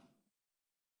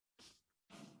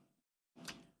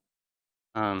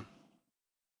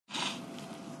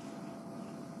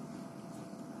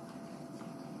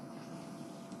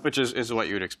 Which is what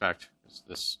you would expect.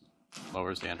 This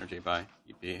lowers the energy by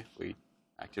EP if we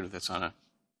acted with this on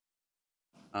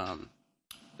a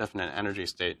definite energy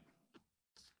state.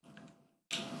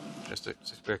 Just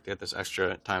to get this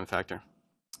extra time factor,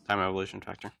 time evolution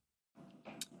factor.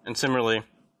 And similarly,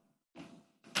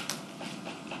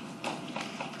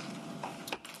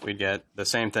 we'd get the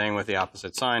same thing with the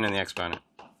opposite sign and the exponent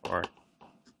for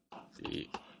the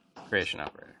creation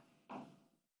operator.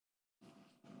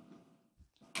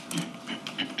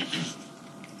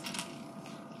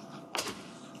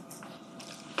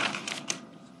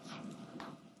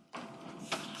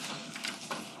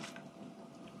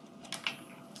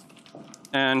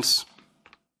 And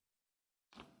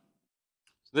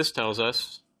this tells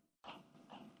us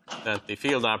that the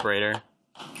field operator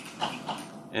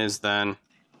is then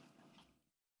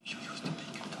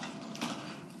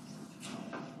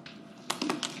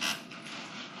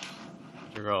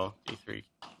integral d3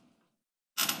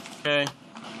 k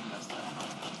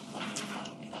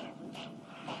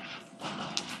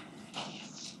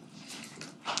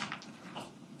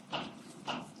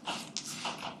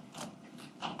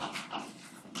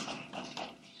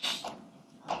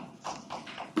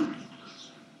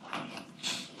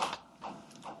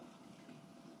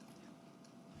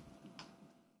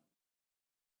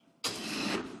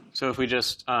So if we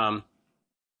just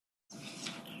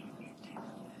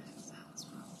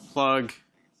plug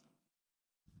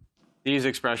these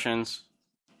expressions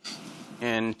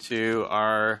into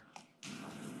our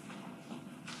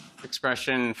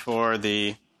expression for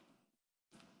the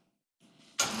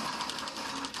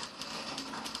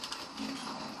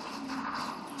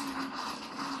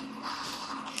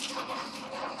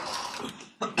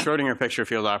Schrodinger picture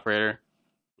field operator,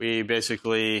 we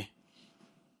basically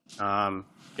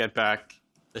get back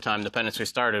the time dependence we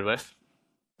started with.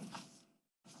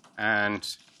 And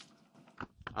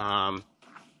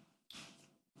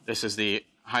this is the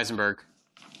Heisenberg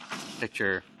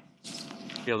picture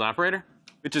field operator,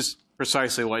 which is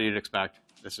precisely what you'd expect.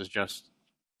 This is just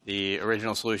the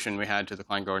original solution we had to the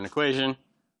Klein-Gordon equation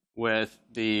with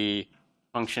the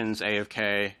functions a of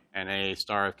k and a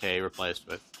star of k replaced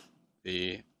with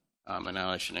the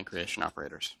annihilation and creation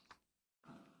operators.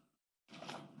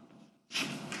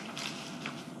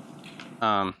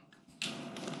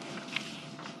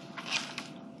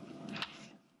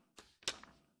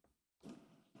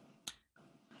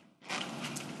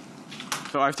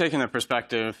 So I've taken the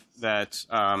perspective that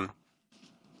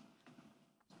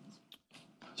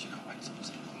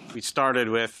we started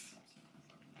with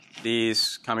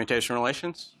these commutation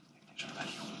relations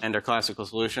and our classical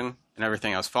solution, and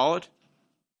everything else followed.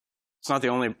 It's not the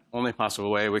only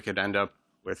possible way we could end up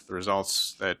with the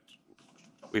results that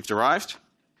we've derived.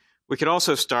 We could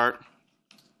also start,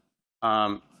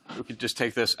 we could just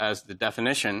take this as the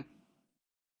definition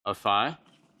of phi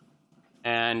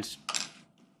and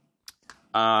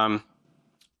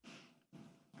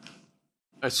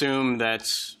assume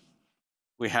that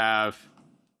we have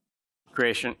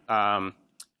creation,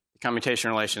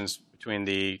 commutation relations between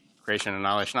the creation and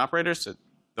annihilation operators, that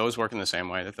those work in the same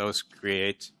way, that those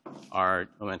create our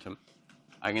momentum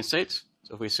eigenstates.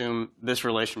 So if we assume this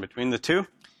relation between the two,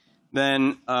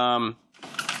 then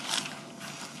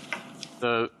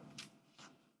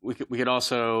we could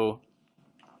also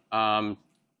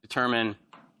determine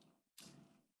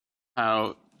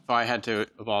how phi had to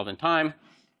evolve in time,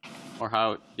 or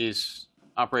how these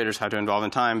operators had to evolve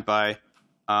in time by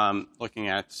looking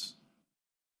at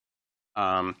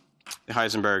the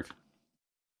Heisenberg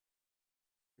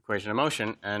equation of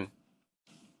motion. And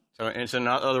so in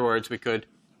other words, we could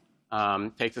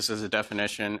take this as a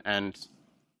definition, and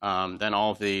then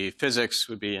all of the physics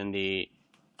would be in the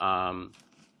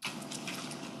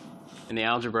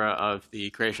algebra of the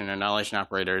creation and annihilation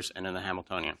operators and in the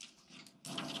Hamiltonian.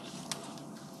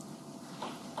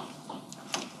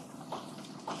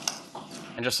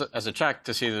 And just as a check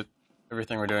to see that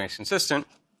everything we're doing is consistent,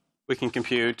 we can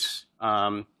compute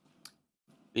the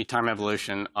time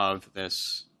evolution of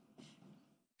this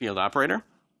field operator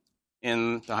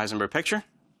in the Heisenberg picture.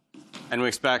 And we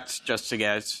expect just to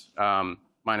get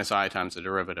minus I times the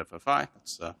derivative of phi.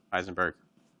 That's the Heisenberg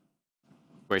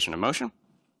equation of motion.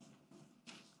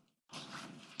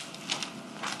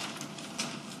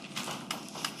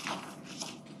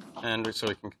 And so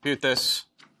we can compute this.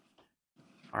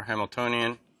 Our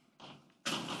Hamiltonian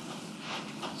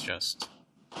is just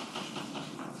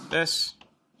this.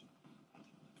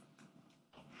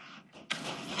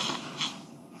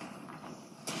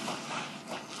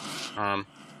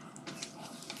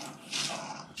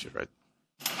 Should write.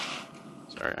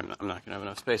 Sorry, I'm not going to have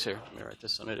enough space here. Let me write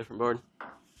this on a different board.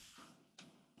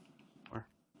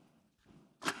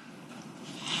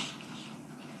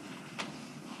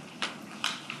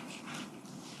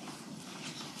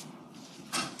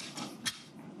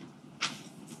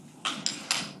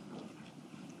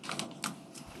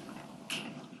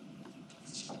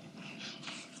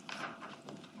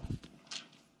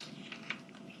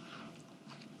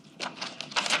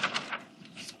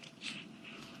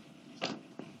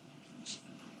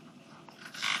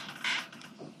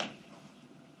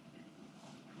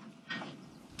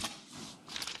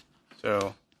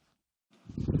 So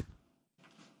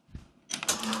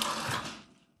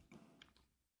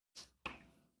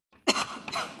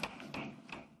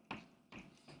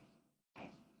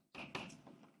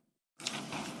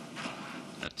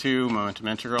two momentum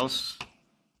integrals.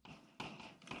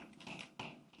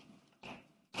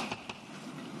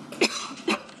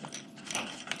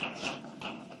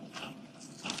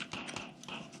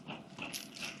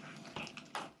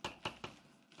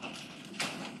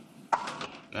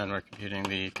 And we're computing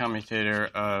the commutator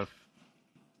of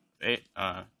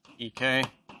EK,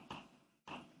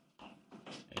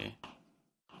 A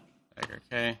dagger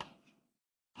K,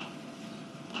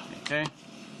 AK.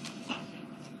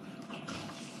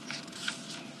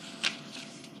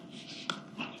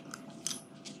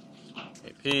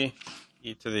 AP,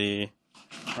 e to the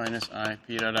minus I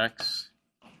p dot x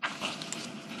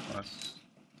plus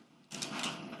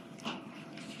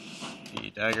E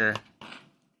dagger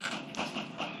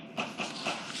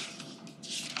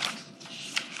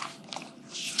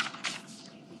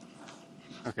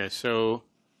Okay, so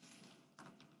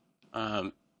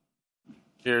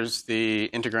here's the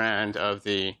integrand of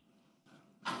the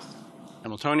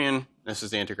Hamiltonian. This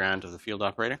is the integrand of the field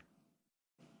operator.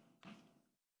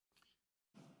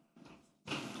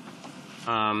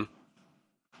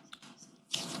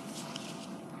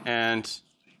 And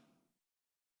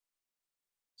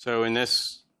so in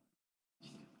this,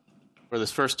 for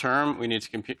this first term, we need to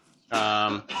compute,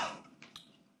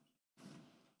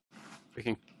 we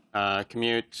can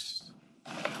commute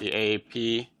the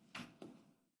AP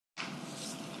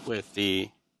with the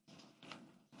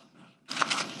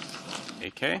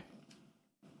AK.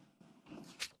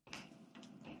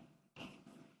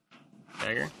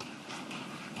 Dagger.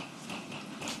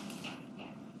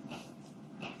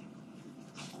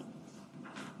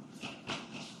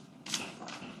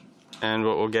 And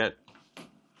what we'll get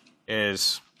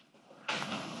is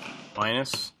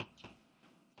minus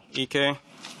EK,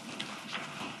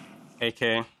 AK,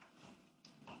 to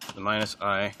the minus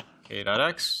I k dot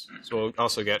x. So we'll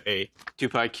also get a 2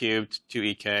 pi cubed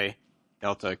 2ek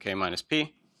delta k minus p,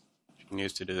 which you can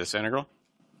use to do this integral.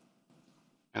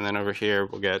 And then over here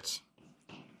we'll get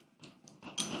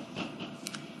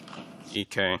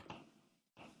EK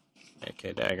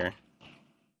k dagger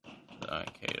I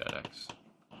k dot x.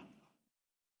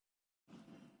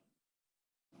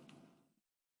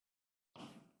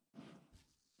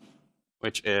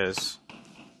 Which is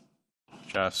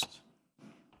just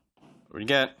what we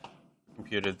get,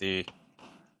 computed the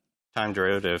time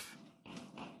derivative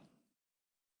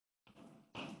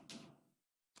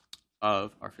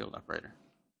of our field operator.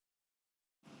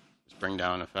 Just bring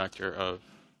down a factor of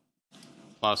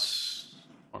plus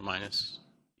or minus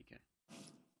dk.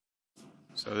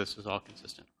 So this is all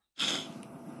consistent.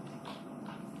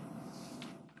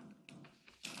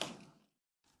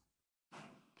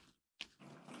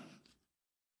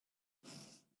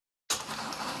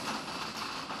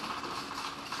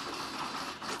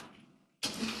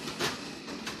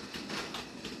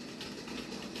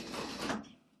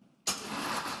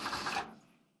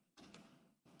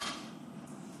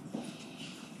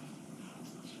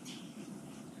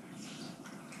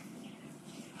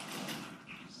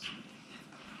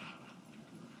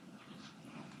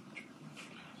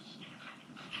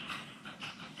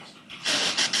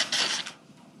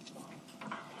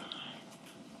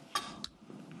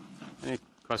 Any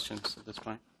questions at this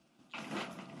point?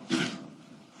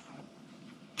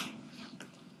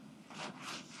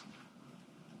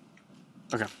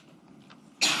 Okay.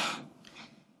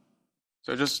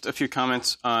 So just a few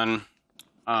comments on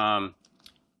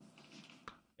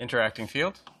interacting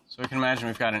field. So we can imagine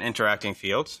we've got an interacting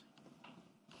field.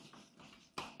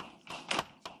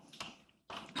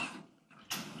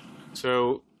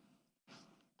 So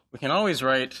we can always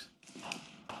write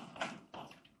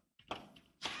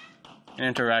an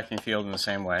interacting field in the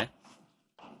same way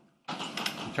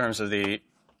in terms of the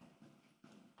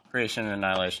creation and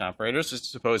annihilation operators.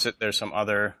 Just suppose that there's some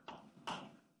other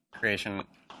creation and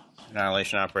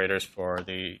annihilation operators for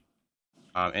the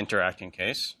interacting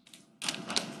case.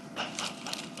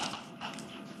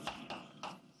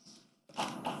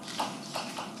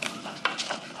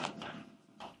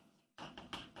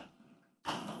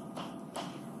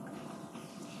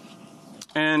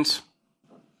 And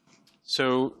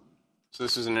so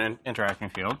this is an interacting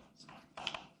field.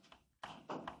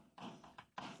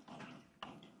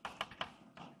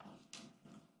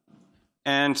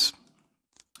 And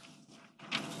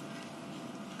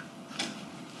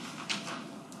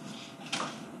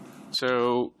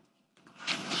so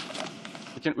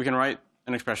we can write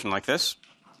an expression like this.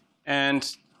 And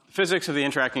the physics of the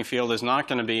interacting field is not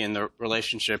going to be in the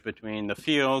relationship between the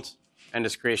field and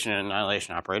its creation and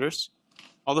annihilation operators.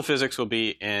 All the physics will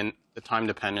be in the time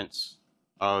dependence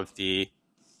of the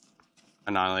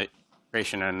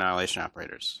creation and annihilation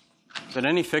operators. So at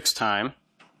any fixed time,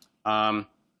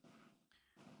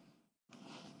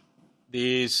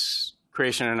 these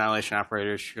creation and annihilation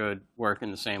operators should work in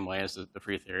the same way as the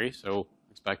free theory. So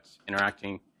expect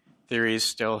interacting theories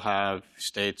still have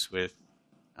states with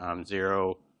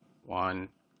 0, 1,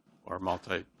 or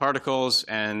multi-particles,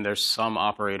 and there's some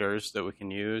operators that we can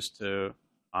use to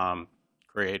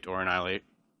create or annihilate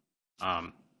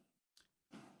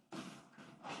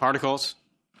particles.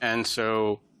 And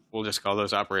so we'll just call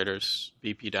those operators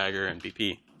BP dagger and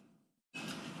BP.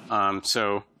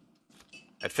 So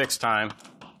at fixed time,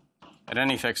 at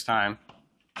any fixed time,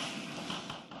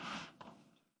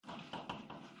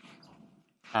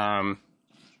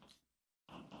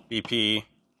 BP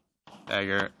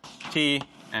dagger T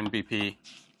and BP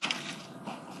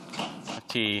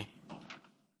T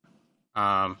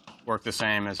work the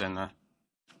same as in the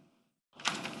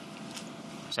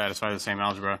satisfy the same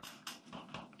algebra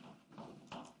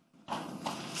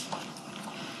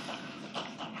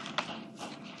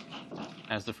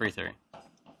as the free theory.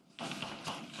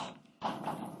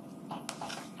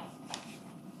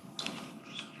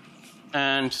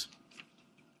 And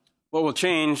what will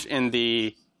change in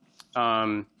the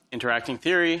interacting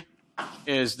theory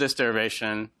is this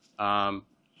derivation. The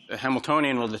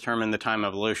Hamiltonian will determine the time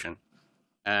evolution.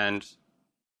 And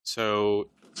so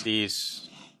these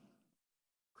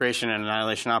creation and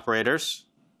annihilation operators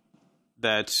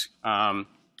that,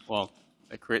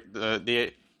 create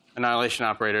the annihilation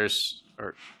operators,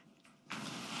 or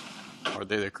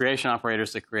the creation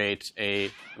operators that create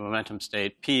a momentum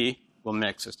state P will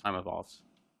mix as time evolves.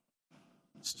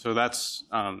 So that's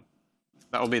that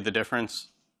will be the difference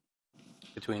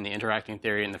between the interacting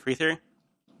theory and the free theory.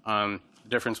 The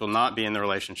difference will not be in the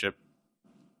relationship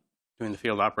between the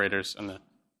field operators and the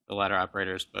ladder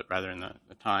operators, but rather in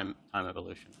the time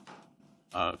evolution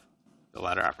of the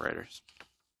ladder operators.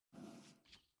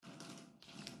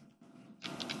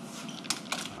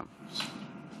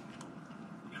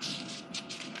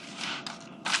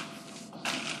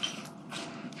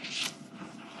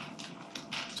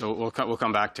 So we'll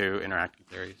come back to interacting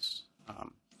theories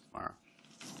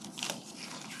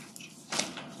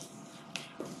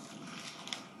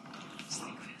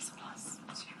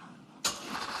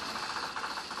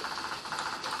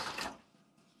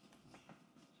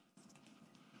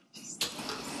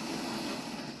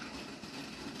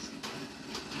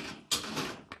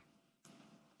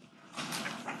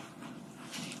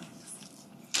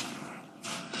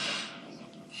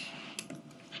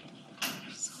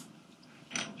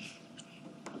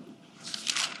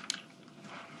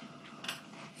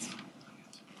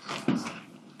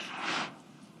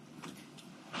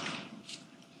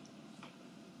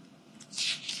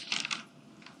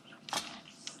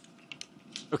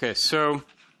Okay, so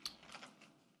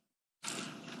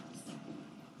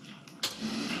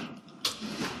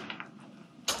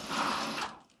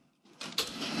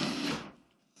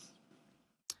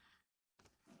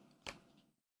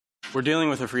we're dealing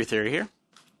with a free theory here,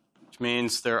 which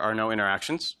means there are no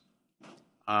interactions.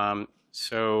 Remember,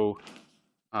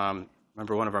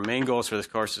 one of our main goals for this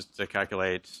course is to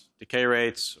calculate decay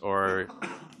rates or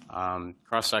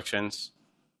cross sections.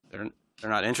 They're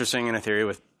not interesting in a theory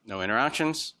with no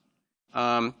interactions.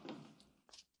 So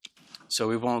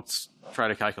we won't try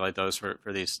to calculate those for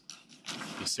these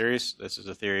theories. This is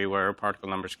a theory where particle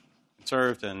numbers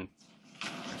conserved and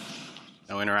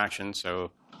no interaction.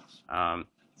 So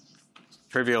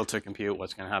trivial to compute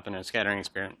what's going to happen in a scattering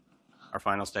experiment. Our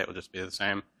final state will just be the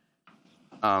same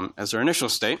as our initial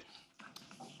state.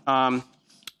 But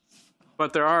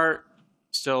there are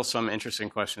still some interesting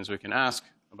questions we can ask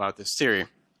about this theory.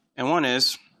 And one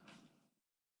is,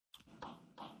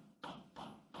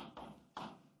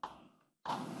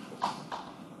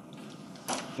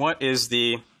 what is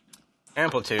the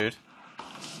amplitude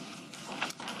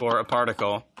for a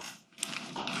particle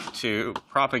to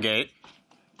propagate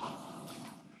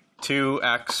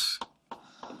 2x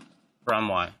from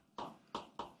y?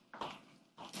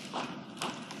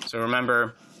 So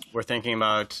remember, we're thinking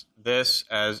about this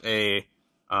as a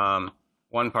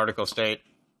one particle state.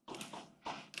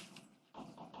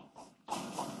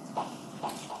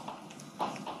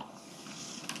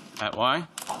 At y.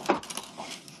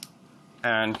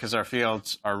 And because our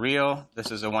fields are real, this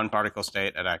is a one particle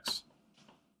state at x.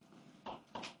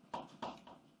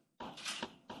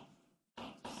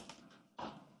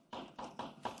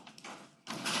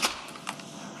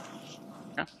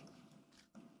 Okay.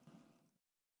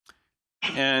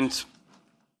 And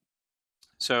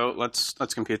so let's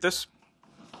compute this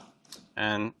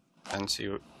and see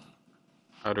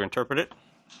how to interpret it.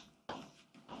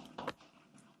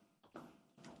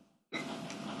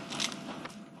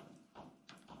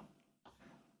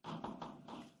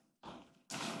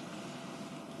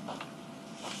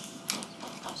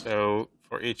 So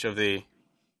for each of the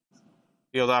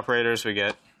field operators, we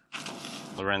get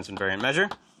Lorentz invariant measure.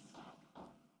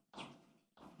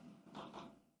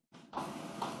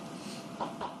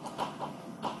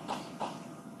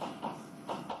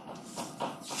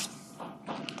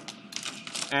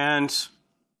 And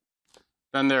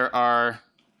then there are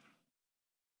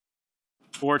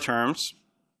 4 terms.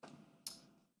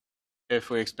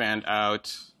 If we expand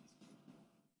out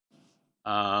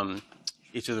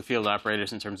each of the field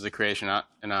operators in terms of the creation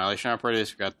annihilation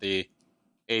operators, we've got the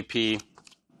AP.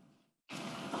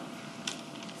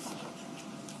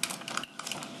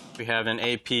 We have an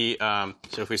AP,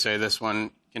 so if we say this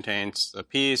one contains the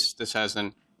P's, this has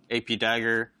an AP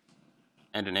dagger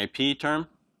and an AP term.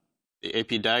 The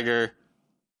AP dagger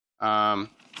term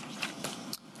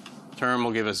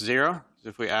will give us 0. So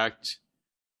if we act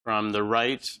from the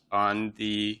right on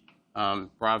the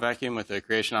bra vacuum with the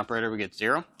creation operator, we get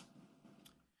 0.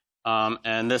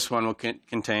 And this one will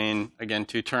contain, again,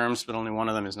 2 terms, but only one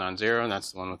of them is non-zero, and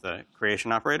that's the one with the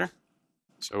creation operator.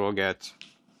 So we'll get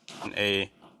an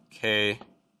AK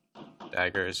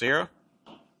dagger 0.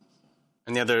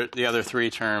 And the other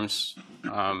 3 terms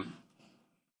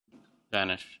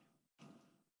vanish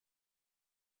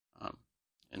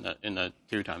in the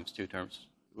 2 times 2 terms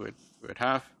we would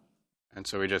have. And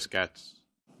so we just get,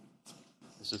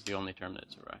 this is the only term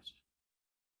that survives.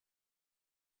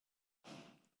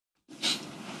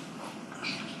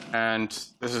 And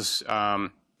this is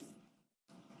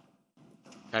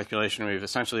calculation we've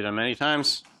essentially done many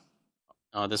times.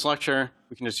 This lecture,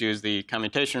 we can just use the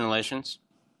commutation relations,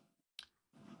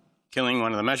 killing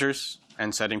one of the measures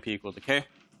and setting p equal to k.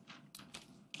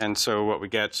 And so what we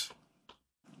get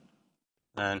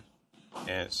then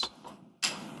is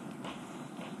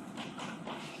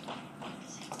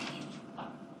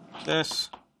this.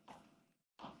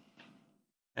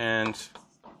 And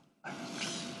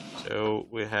so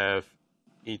we have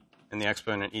e in the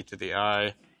exponent e to the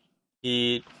I,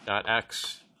 e dot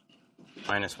x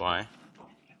minus y.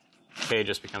 K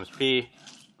just becomes p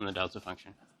from the delta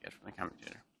function get from the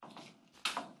commutator.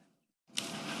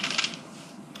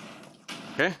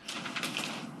 Okay.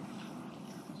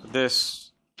 So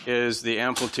this is the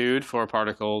amplitude for a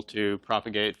particle to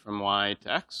propagate from y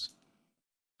to x.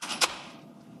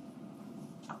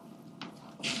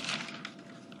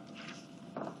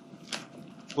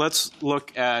 Let's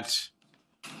look at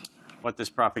what this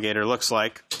propagator looks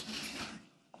like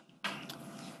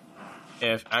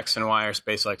if x and y are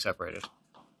space-like separated.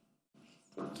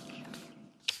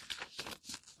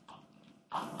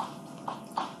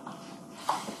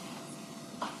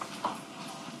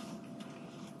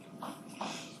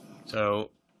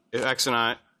 So if x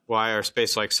and y are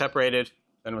space-like separated,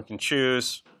 then we can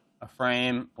choose a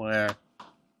frame where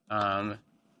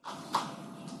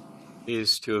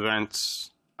these two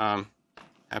events happen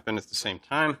at the same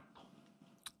time,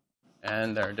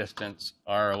 and their distance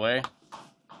r away.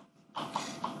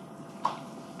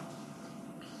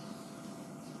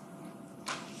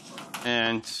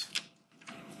 And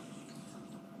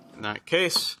in that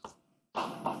case,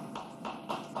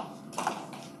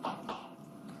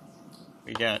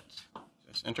 we get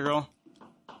this integral.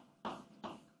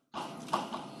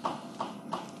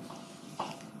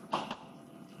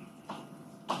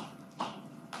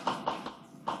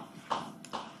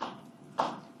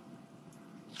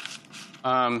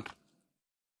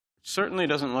 Certainly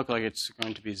doesn't look like it's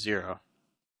going to be 0,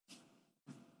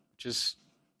 which is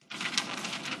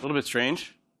a little bit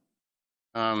strange.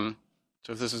 So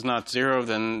if this is not 0,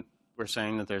 then we're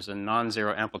saying that there's a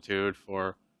non-zero amplitude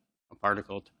for a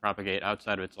particle to propagate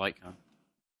outside of its light cone.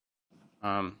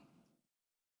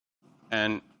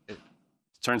 And it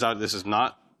turns out this is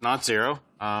not 0.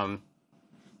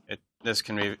 This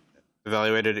can be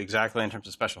evaluated exactly in terms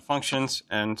of special functions,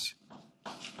 and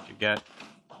what you get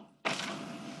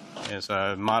is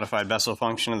a modified Bessel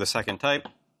function of the second type,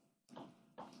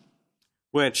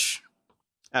 which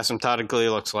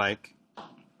asymptotically looks like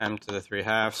m to the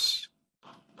 3/2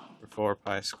 over 4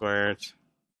 pi squared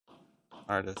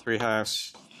r to the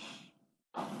 3/2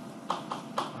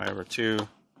 pi over 2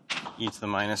 e to the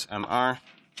minus mr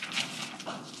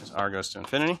as r goes to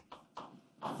infinity,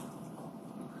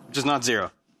 which is not 0.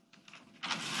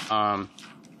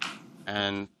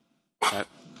 And that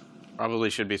probably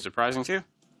should be surprising to you.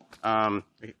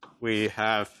 We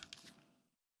have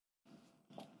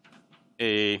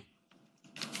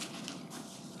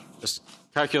just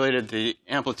calculated the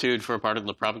amplitude for a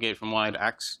particle to propagate from y to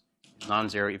x is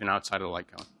non-zero even outside of the light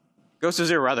cone. It goes to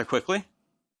 0 rather quickly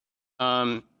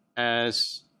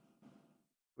as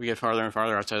we get farther and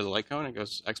farther outside of the light cone. It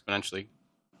goes exponentially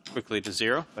quickly to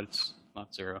 0, but it's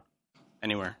not 0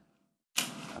 anywhere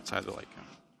outside the light cone.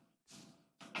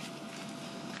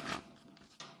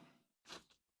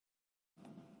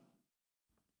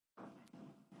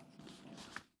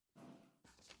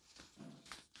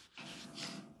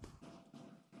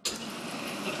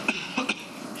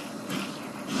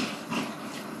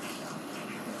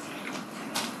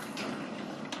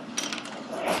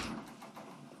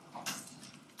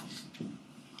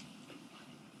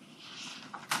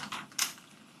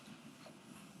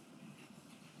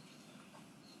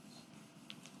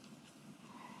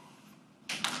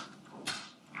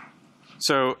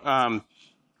 So,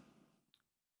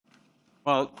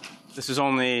 well, this is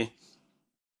only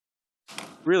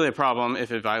really a problem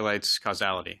if it violates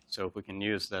causality. So if we can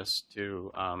use this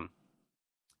to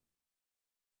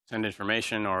send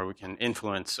information, or we can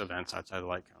influence events outside the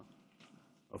light cone.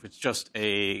 If it's just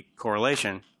a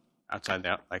correlation outside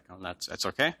the light cone, that's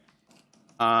okay.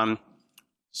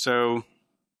 So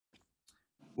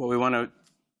what we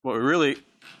really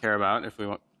care about, if we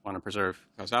want to preserve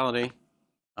causality,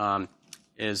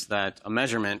 is that a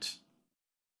measurement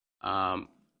at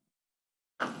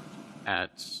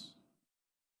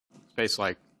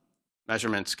space-like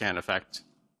measurements can affect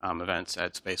events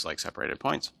at space-like separated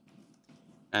points.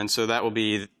 And so that will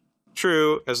be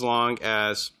true as long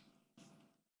as,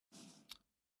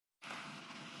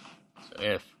 so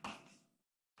if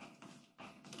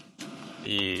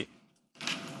the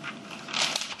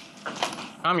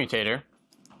commutator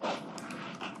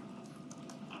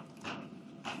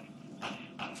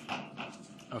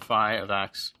of phi of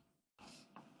x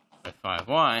by phi of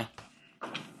y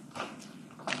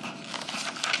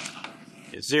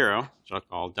is 0, which I'll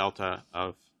call delta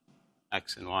of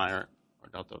x and y, or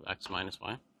delta of x minus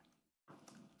y.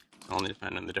 It'll only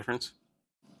depend on the difference.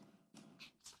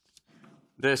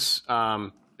 This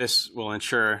will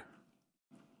ensure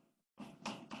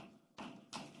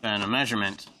then a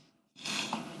measurement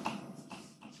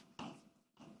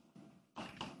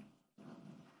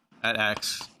at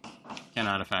x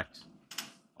cannot affect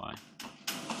y.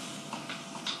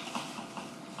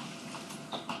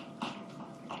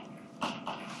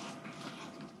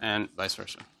 And vice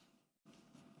versa.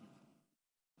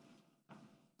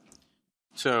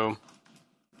 So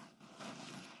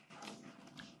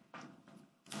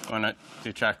I want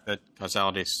to check that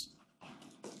causality is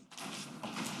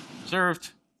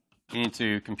preserved. We need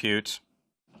to compute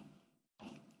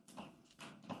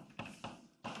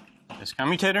this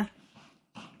commutator,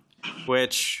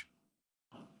 which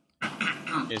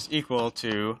is equal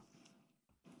to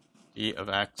d of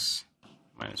x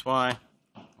minus y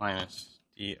minus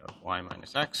d of y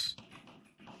minus x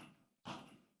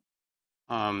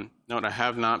note, I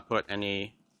have not put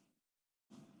any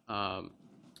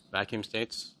vacuum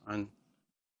states on,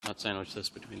 not sandwich this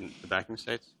between the vacuum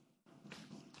states.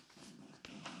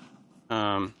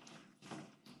 It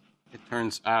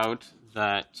turns out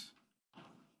that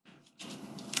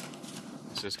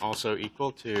this is also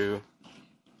equal to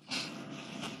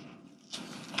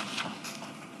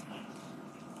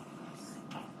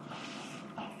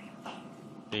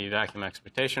the vacuum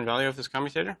expectation value of this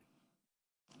commutator.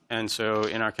 And so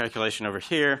in our calculation over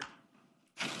here,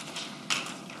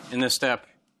 in this step,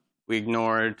 we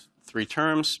ignored 3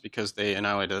 terms because they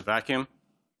annihilated the vacuum.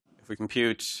 If we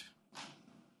compute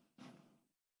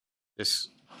this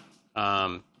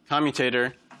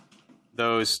commutator,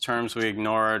 those terms we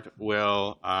ignored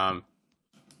will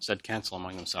instead cancel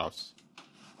among themselves.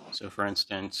 So for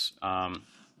instance,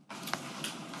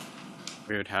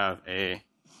 we would have an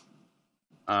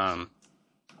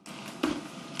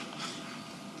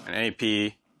AP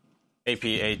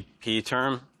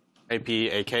term,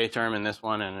 AP-AK term in this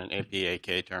one, and an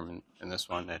AP-AK term in this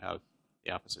one that have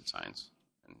the opposite signs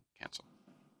and cancel.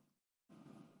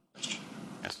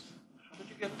 Yes? How did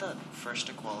you get that first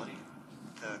equality?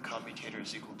 The commutator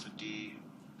is equal to d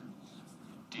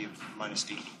minus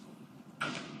d.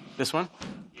 This one?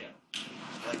 Yeah.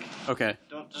 Like, okay.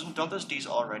 Don't those d's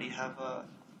already have a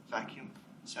vacuum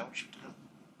sandwiched to them?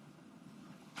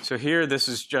 So here, this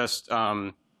is just,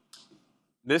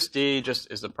 this d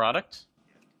just is the product.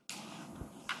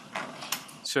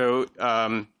 So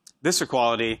this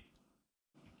equality,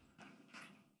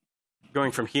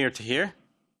 going from here to here,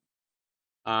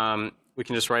 we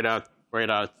can just write out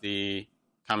the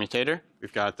commutator.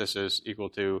 We've got this is equal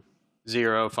to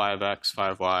 0, 5x,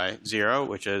 5y, 0,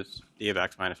 which is d of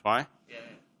x minus y,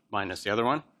 minus the other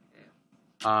one.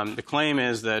 The claim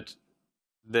is that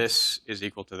this is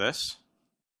equal to this.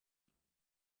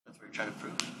 That's what you're trying to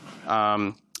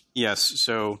prove? Yes.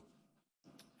 So,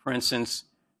 for instance,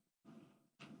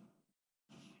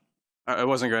 I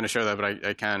wasn't going to show that, but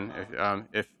I can.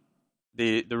 If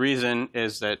the reason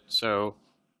is that, so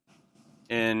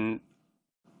in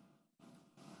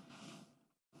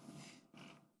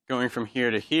going from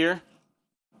here to here,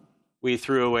 we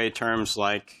threw away terms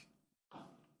like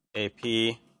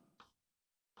AP,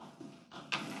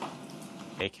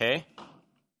 AK,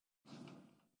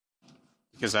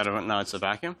 because now it's a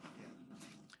vacuum.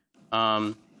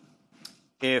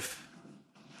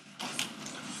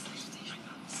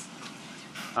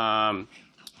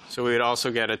 So we would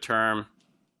also get a term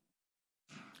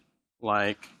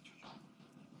like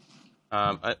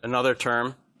another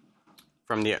term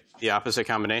from the opposite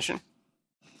combination.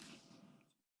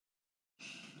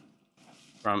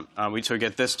 So we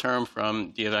get this term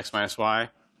from d of x minus y.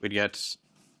 We'd get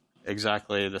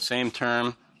exactly the same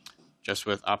term, just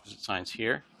with opposite signs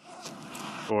here,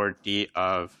 for d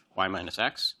of y minus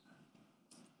x.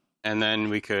 And then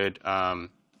we could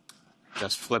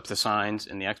just flip the signs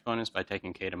in the exponents by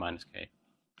taking k to minus k.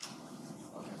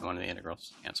 One of the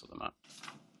integrals, cancel them out.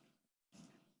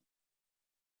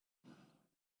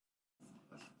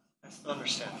 I still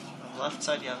understand. On the left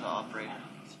side, you have the operator.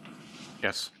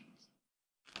 Yes.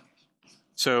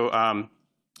 So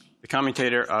the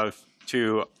commutator of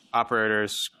 2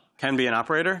 operators can be an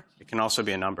operator. It can also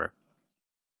be a number.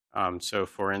 So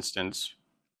for instance,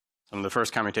 some of the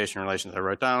first commutation relations I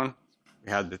wrote down,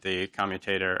 we had that the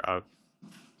commutator of,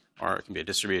 or it can be a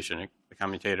distribution, the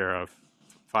commutator of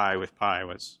phi with pi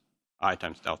was I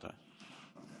times delta.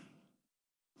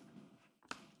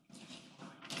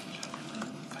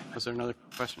 Was there another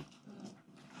question?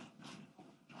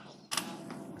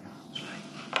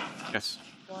 Yes?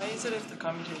 Why is it if the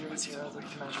commutator is 0 that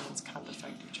the measurements can't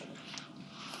affect each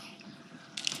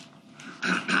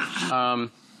other?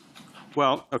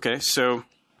 Well, okay, so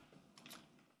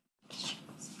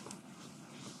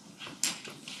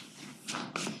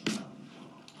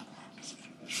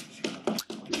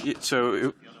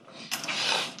so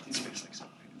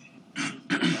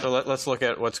let's look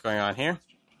at what's going on here.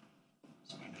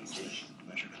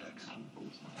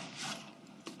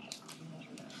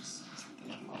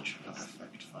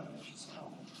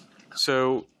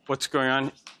 So what's going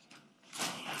on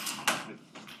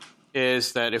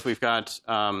is that if we've got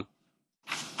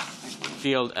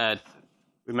field at,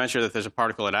 we measure that there's a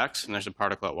particle at x and there's a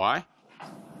particle at y.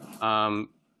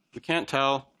 We can't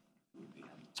tell.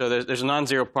 So there's a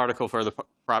non-zero particle for the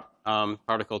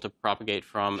particle to propagate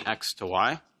from x to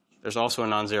y. There's also a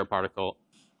non-zero particle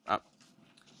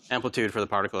amplitude for the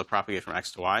particle to propagate from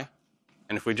x to y.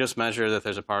 And if we just measure that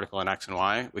there's a particle in x and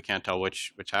y, we can't tell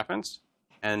which happens.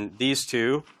 And these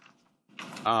two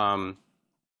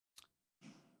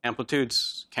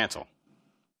amplitudes cancel.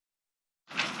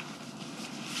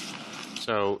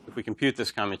 So if we compute this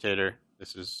commutator,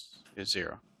 this is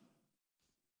 0.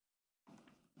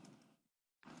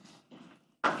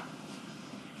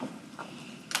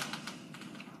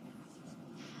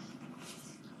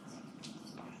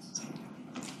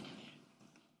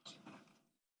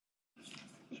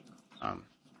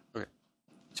 Okay.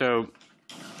 So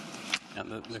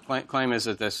yeah, the claim is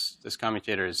that this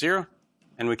commutator is 0,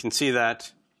 and we can see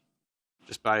that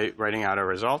just by writing out our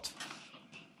result.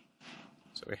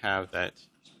 So we have that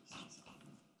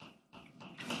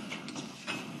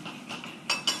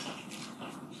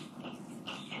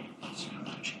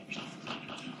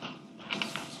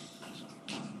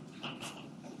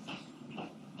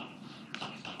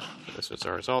this was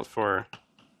our result for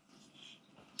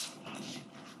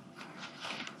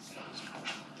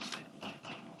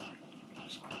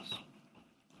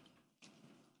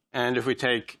and if we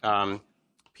take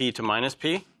p to minus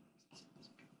p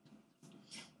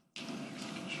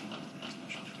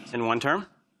in one term,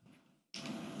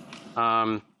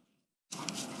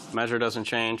 measure doesn't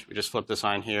change. We just flip the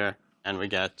sign here, and we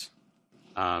get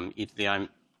e to the I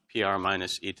PR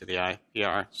minus e to the I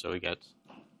PR, so we get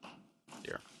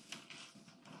 0.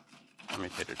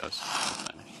 Commutator does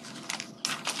vanish.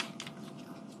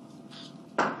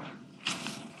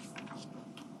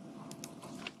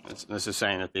 This is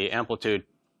saying that the amplitude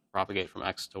propagate from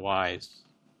x to y is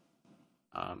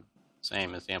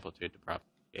same as the amplitude to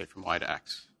propagate from y to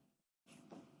x.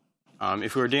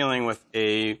 If we were dealing with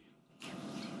a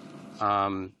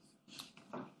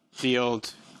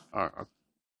field or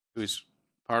whose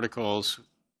particles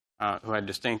who had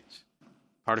distinct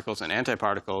particles and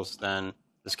antiparticles, then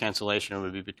this cancellation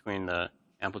would be between the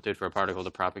amplitude for a particle to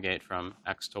propagate from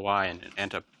x to y and an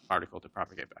antiparticle to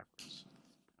propagate backwards.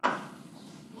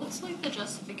 What's like the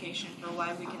justification for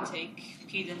why we can take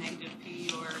p to negative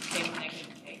p or k to negative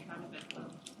k kind of info?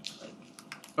 Like...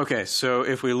 Okay, so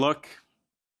if we look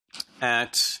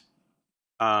at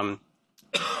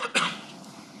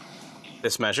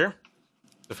this measure,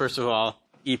 so first of all,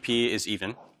 EP is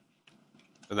even,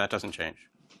 so that doesn't change.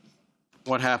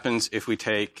 What happens if we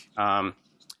take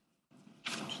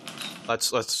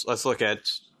let's look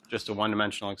at just a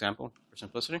one-dimensional example for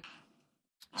simplicity.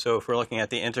 So if we're looking at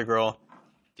the integral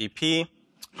dp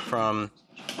from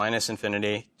minus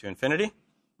infinity to infinity,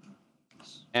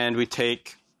 and we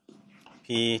take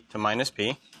p to minus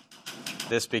p,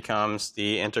 this becomes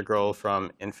the integral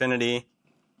from infinity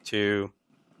to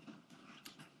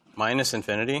minus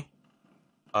infinity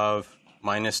of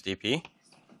minus dp.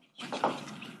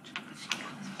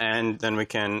 And then we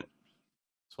can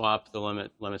swap the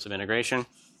limits of integration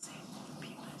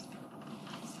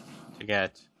to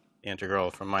get the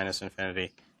integral from minus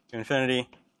infinity to infinity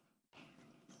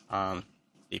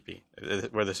dp,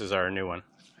 where this is our new one.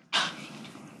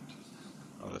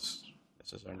 Well, this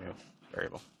is our new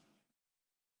variable.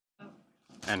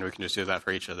 And we can just do that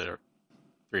for each of the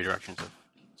 3 directions of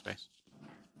space.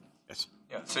 Yes?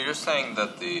 Yeah, so you're saying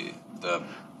that the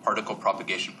particle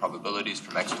propagation probabilities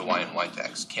from x to y and y to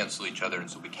x cancel each other, and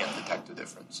so we can't detect the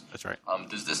difference. That's right.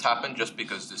 Does this happen just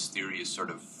because this theory is sort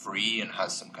of free and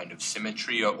has some kind of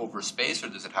symmetry over space, or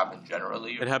does it happen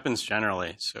generally? It happens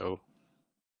generally. So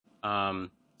it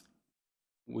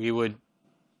would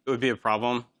be a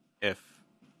problem if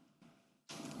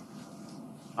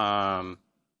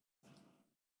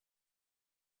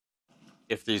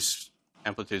these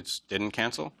amplitudes didn't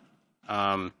cancel.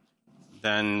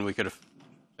 Then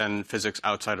physics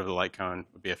outside of the light cone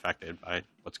would be affected by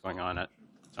what's going on at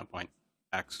some point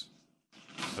x.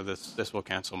 So this will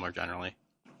cancel more generally.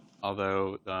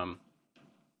 Although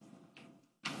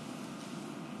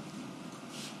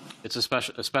it's a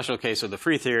special case of the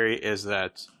free theory is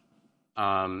that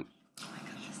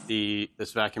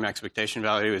this vacuum expectation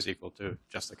value is equal to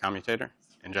just the commutator.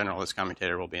 In general, this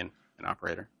commutator will be an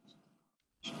operator.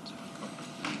 Could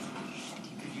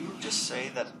you just say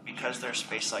that because they're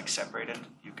space-like separated,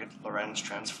 you could Lorentz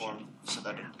transform so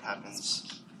that it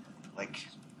happens like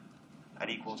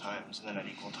at equal times, and then at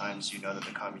equal times you know that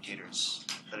the commutators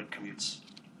that it commutes.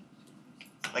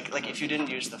 Like if you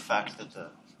didn't use the fact that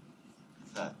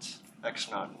x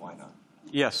naught and y naught.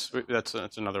 Yes,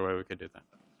 that's another way we could do that.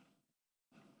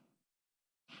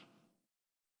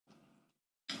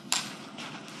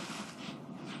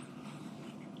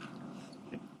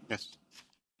 Yes.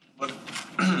 But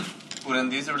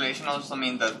wouldn't this relation also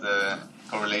mean that the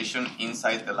correlation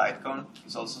inside the light cone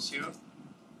is also 0?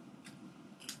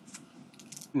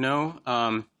 No.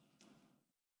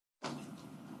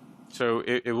 So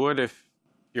it would if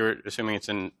you're assuming it's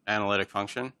an analytic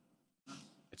function.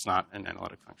 It's not an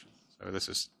analytic function. So this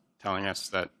is telling us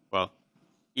that, well,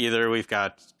 either we've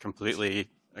got a completely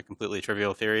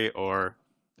trivial theory, or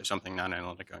there's something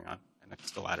non-analytic going on, and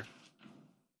it's the latter.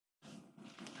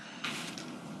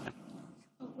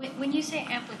 When you say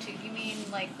amplitude, you mean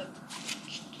like the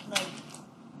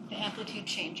amplitude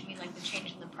change? You mean like the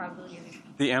change in the probability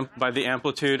of By the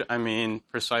amplitude, I mean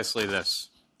precisely this.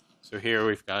 So here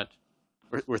we've got,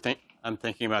 I'm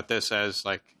thinking about this as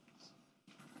like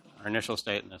our initial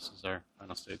state, and this is our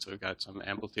final state. So we've got some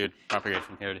amplitude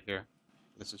propagation here to here.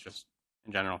 This is just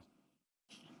in general.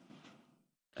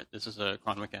 This is a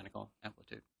quantum mechanical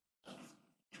amplitude.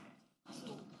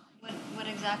 So what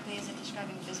exactly is it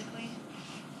describing physically?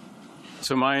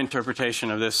 So my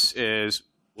interpretation of this is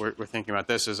we're thinking about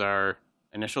this as our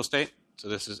initial state. So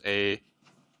this is a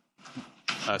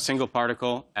single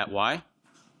particle at y, and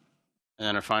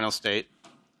then our final state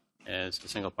is a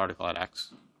single particle at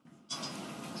x.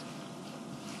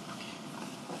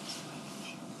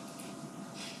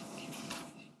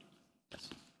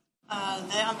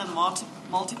 There on the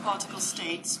multi-particle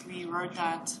states, we wrote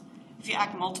that if you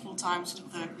act multiple times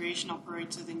with the creation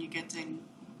operator, then you're getting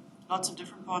lots of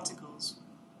different particles,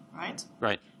 right?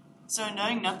 Right. So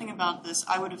knowing nothing about this,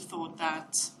 I would have thought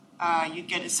that you'd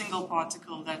get a single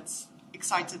particle that's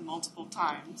excited multiple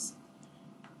times.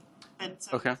 But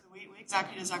so, Okay. So where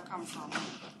exactly does that come from,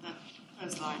 that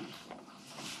first line?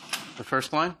 The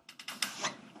first line?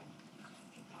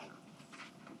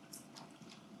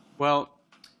 Well,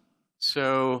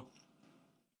 so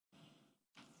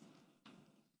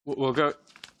we'll go.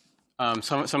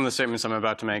 Some of the statements I'm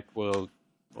about to make we'll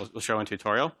show in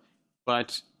tutorial,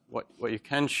 but what you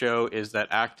can show is that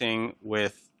acting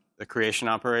with the creation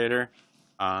operator,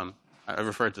 I've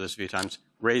referred to this a few times,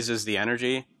 raises the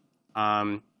energy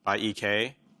by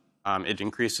ek. It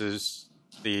increases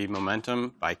the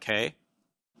momentum by k.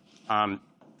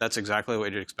 That's exactly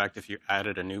what you'd expect if you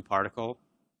added a new particle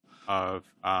of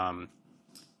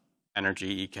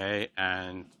energy ek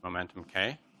and momentum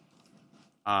k.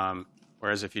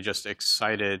 Whereas if you just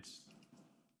excited,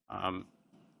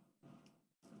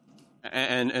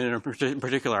 and in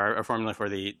particular, our formula for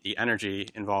the energy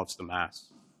involves the mass.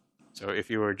 So if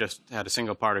you were just had a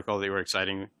single particle that you were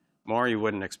exciting more, you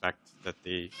wouldn't expect that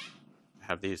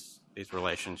have these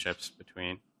relationships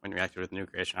between when you acted with the new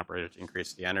creation operator to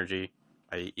increase the energy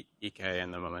by ek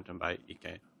and the momentum by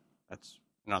ek. That's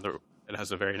another. It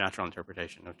has a very natural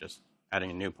interpretation of just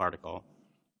adding a new particle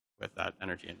with that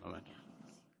energy and momentum.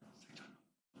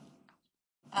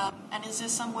 And is there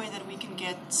some way that we can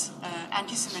get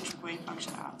anti-symmetric wave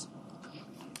function out?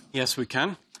 Yes, we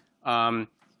can.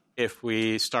 If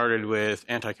we started with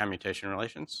anti-commutation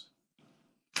relations.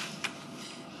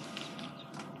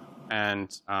 And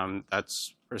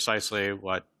that's precisely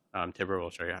what Tibor will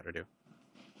show you how to do.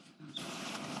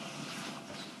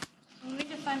 When we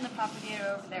define the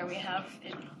propagator over there, we have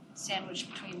it sandwiched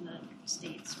between the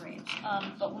states, right?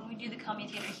 But when we do the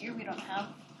commutator here, we don't have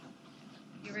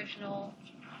the original.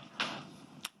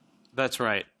 That's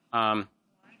right.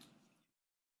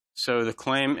 So the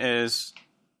claim is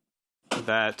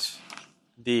that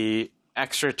the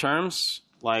extra terms,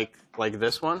 like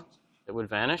this one, that would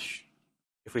vanish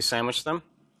if we sandwich them,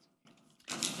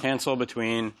 cancel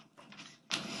between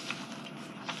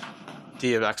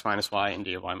d of x minus y and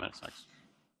d of y minus x.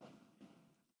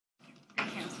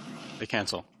 They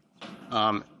cancel.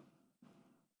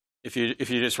 If you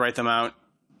just write them out,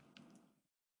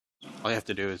 all you have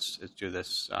to do is do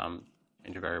this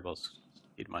change of variables,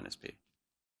 e to minus p.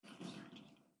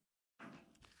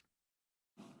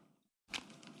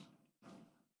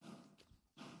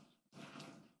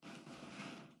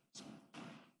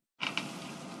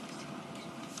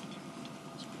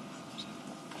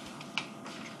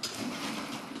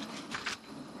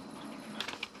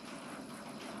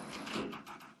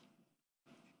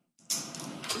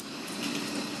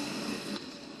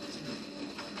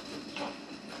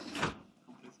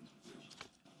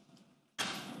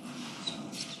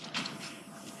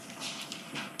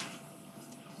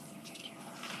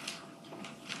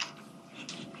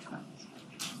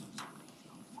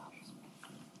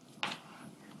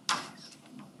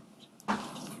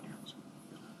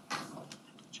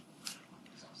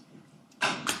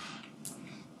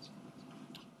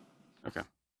 Okay,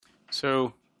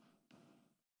 so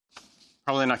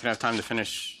probably not going to have time to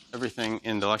finish everything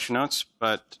in the lecture notes,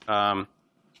 but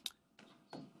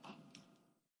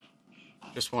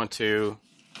just want to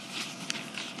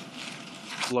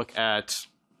look at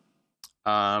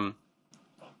the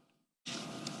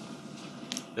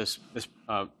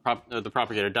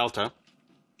propagator delta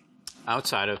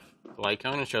outside of the light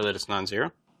cone and show that it's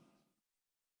non-zero,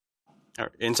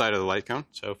 or inside of the light cone.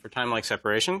 So for time-like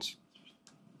separations,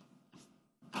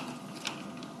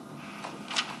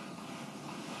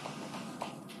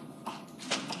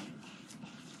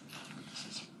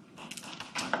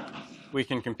 we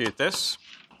can compute this.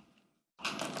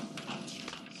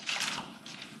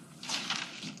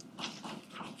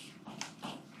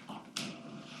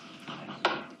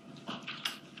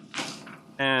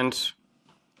 And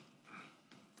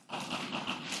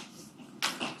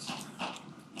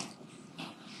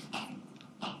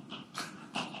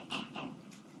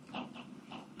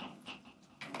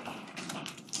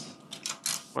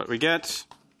what we get.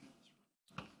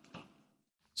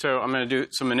 So I'm going to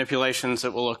do some manipulations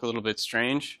that will look a little bit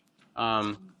strange,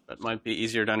 but might be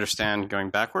easier to understand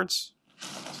going backwards.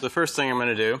 So the first thing I'm going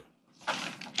to do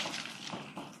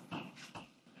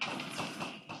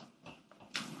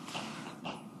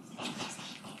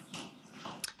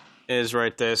is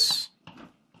write this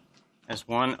as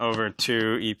 1 over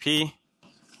 2 EP, e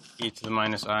to the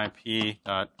minus I p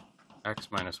dot x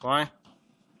minus y,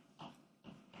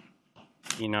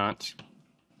 p naught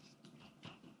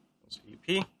equals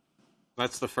EP.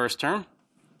 That's the first term.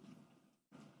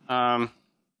 Pull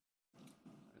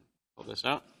this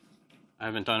out. I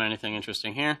haven't done anything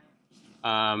interesting here.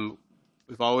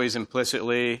 We've always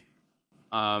implicitly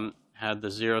had the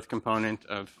 0th component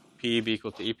of p be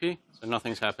equal to EP, so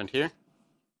nothing's happened here.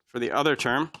 For the other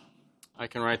term, I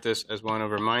can write this as 1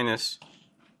 over minus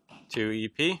 2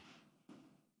 EP,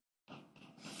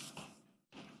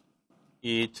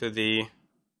 e to the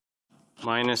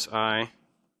minus I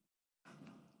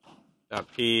dot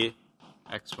p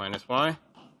x minus y,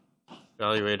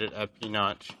 evaluated at p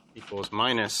naught equals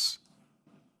minus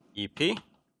EP.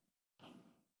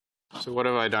 So what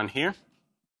have I done here?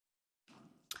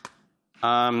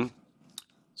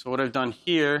 So what I've done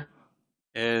here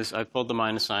is I pulled the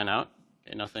minus sign out.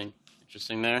 Okay, nothing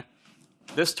interesting there.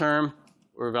 This term,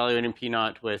 we're evaluating p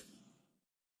naught with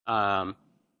p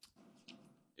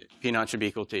naught should be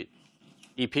equal to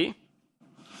EP.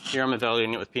 Here I'm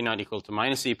evaluating it with p naught equal to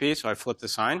minus EP, so I flip the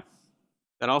sign.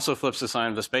 That also flips the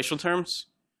sign of the spatial terms.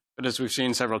 But as we've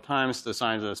seen several times, the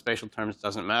signs of the spatial terms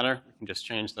doesn't matter. We can just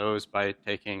change those by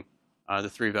taking the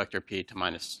 3 vector p to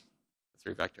minus the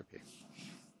 3 vector p.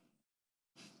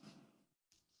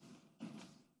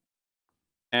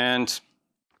 And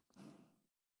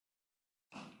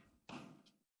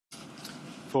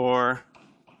for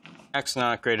x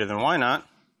naught greater than y naught,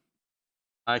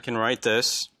 I can write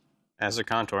this as a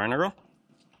contour integral.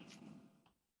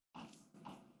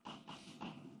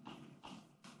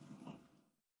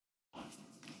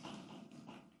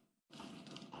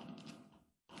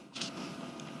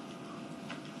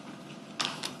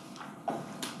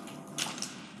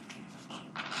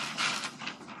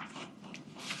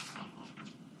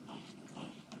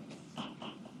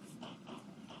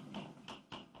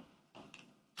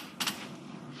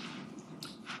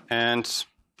 And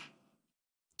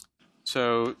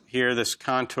so here, this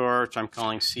contour, which I'm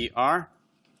calling CR,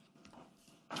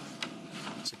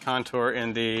 it's a contour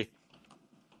in the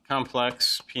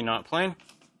complex P naught plane.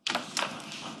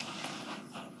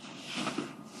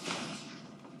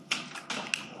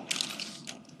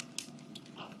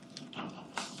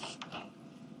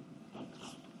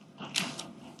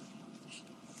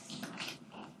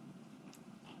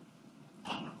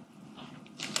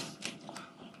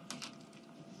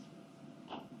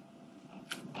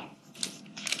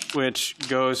 Which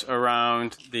goes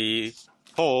around the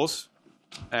poles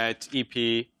at EP,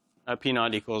 P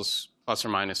naught equals plus or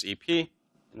minus EP in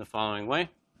the following way.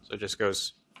 So it just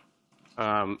goes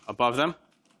above them.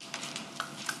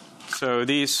 So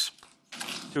these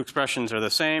two expressions are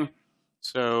the same.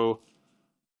 So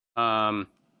if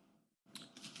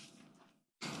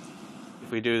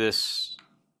we do this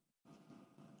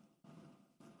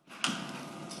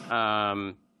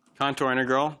contour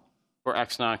integral for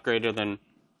x naught greater than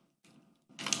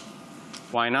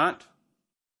y naught,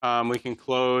 we can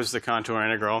close the contour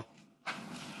integral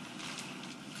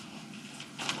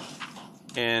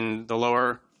in the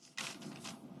lower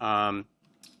P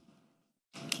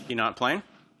naught plane.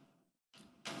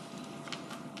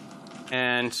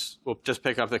 And we'll just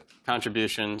pick up the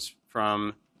contributions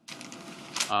from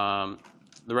the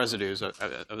residues of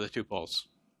the two poles.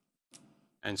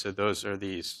 And so those are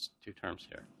these two terms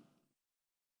here.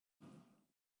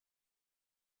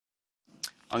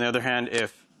 On the other hand,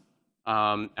 if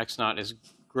x naught is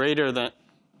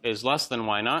less than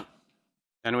y naught,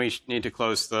 then we need to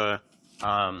close the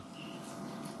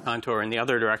contour in the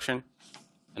other direction,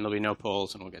 and there'll be no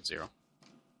poles, and we'll get 0.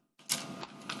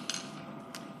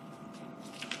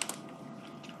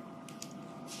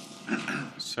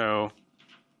 So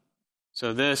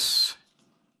this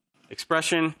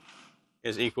expression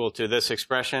is equal to this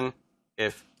expression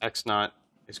if x naught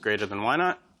is greater than y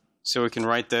naught. So we can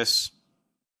write this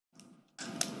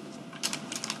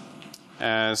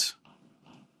as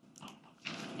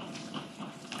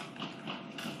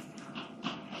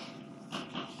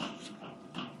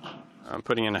I'm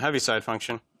putting in a Heaviside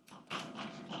function.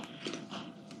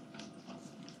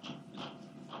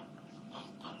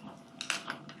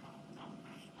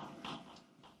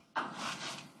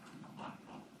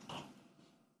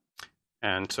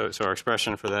 And so our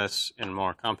expression for this in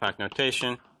more compact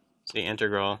notation is the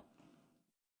integral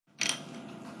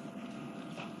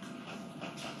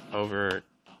over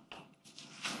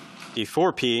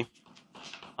d4p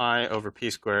I over p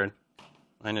squared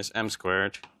minus m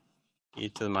squared e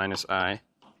to the minus I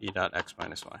p dot x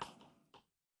minus y.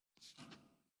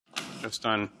 Just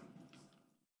done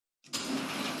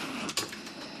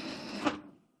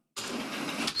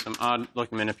some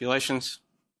odd-looking manipulations.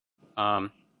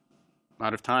 I'm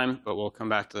out of time, but we'll come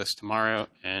back to this tomorrow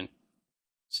and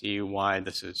see why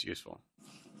this is useful.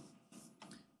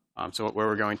 So where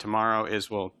we're going tomorrow is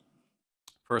we'll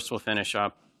finish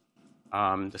up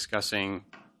discussing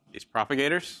these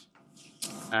propagators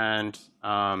and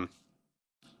a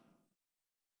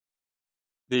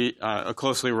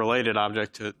closely related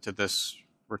object to this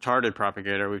retarded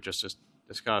propagator we've just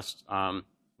discussed, known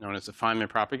as the Feynman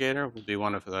propagator, will be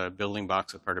one of the building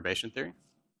blocks of perturbation theory.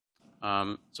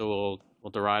 So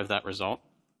we'll derive that result.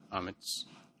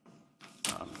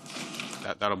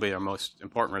 That'll be our most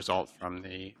important result from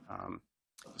the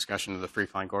discussion of the free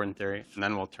Klein-Gordon theory, and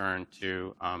then we'll turn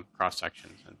to cross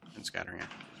sections and scattering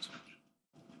amplitudes.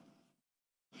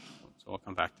 So we'll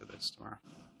come back to this tomorrow.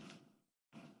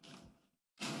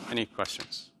 Any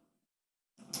questions?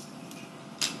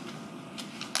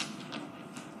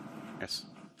 Yes.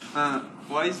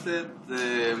 Why is that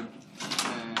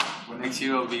when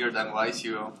x0 bigger than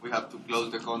y0, we have to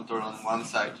close the contour on one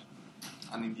side,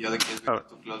 and in the other case, we have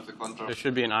to close the contour? There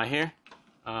should be an I here.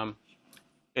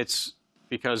 It's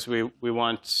because we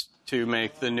want to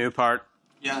make the new part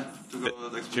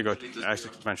to go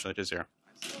exponentially to 0.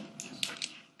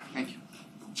 Thank you.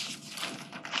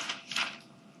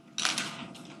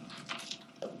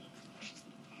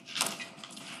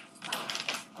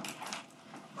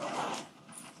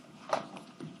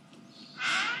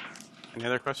 Any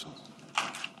other questions?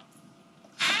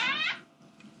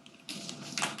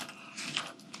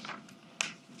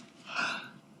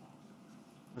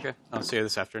 Okay, I'll see you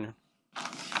this afternoon.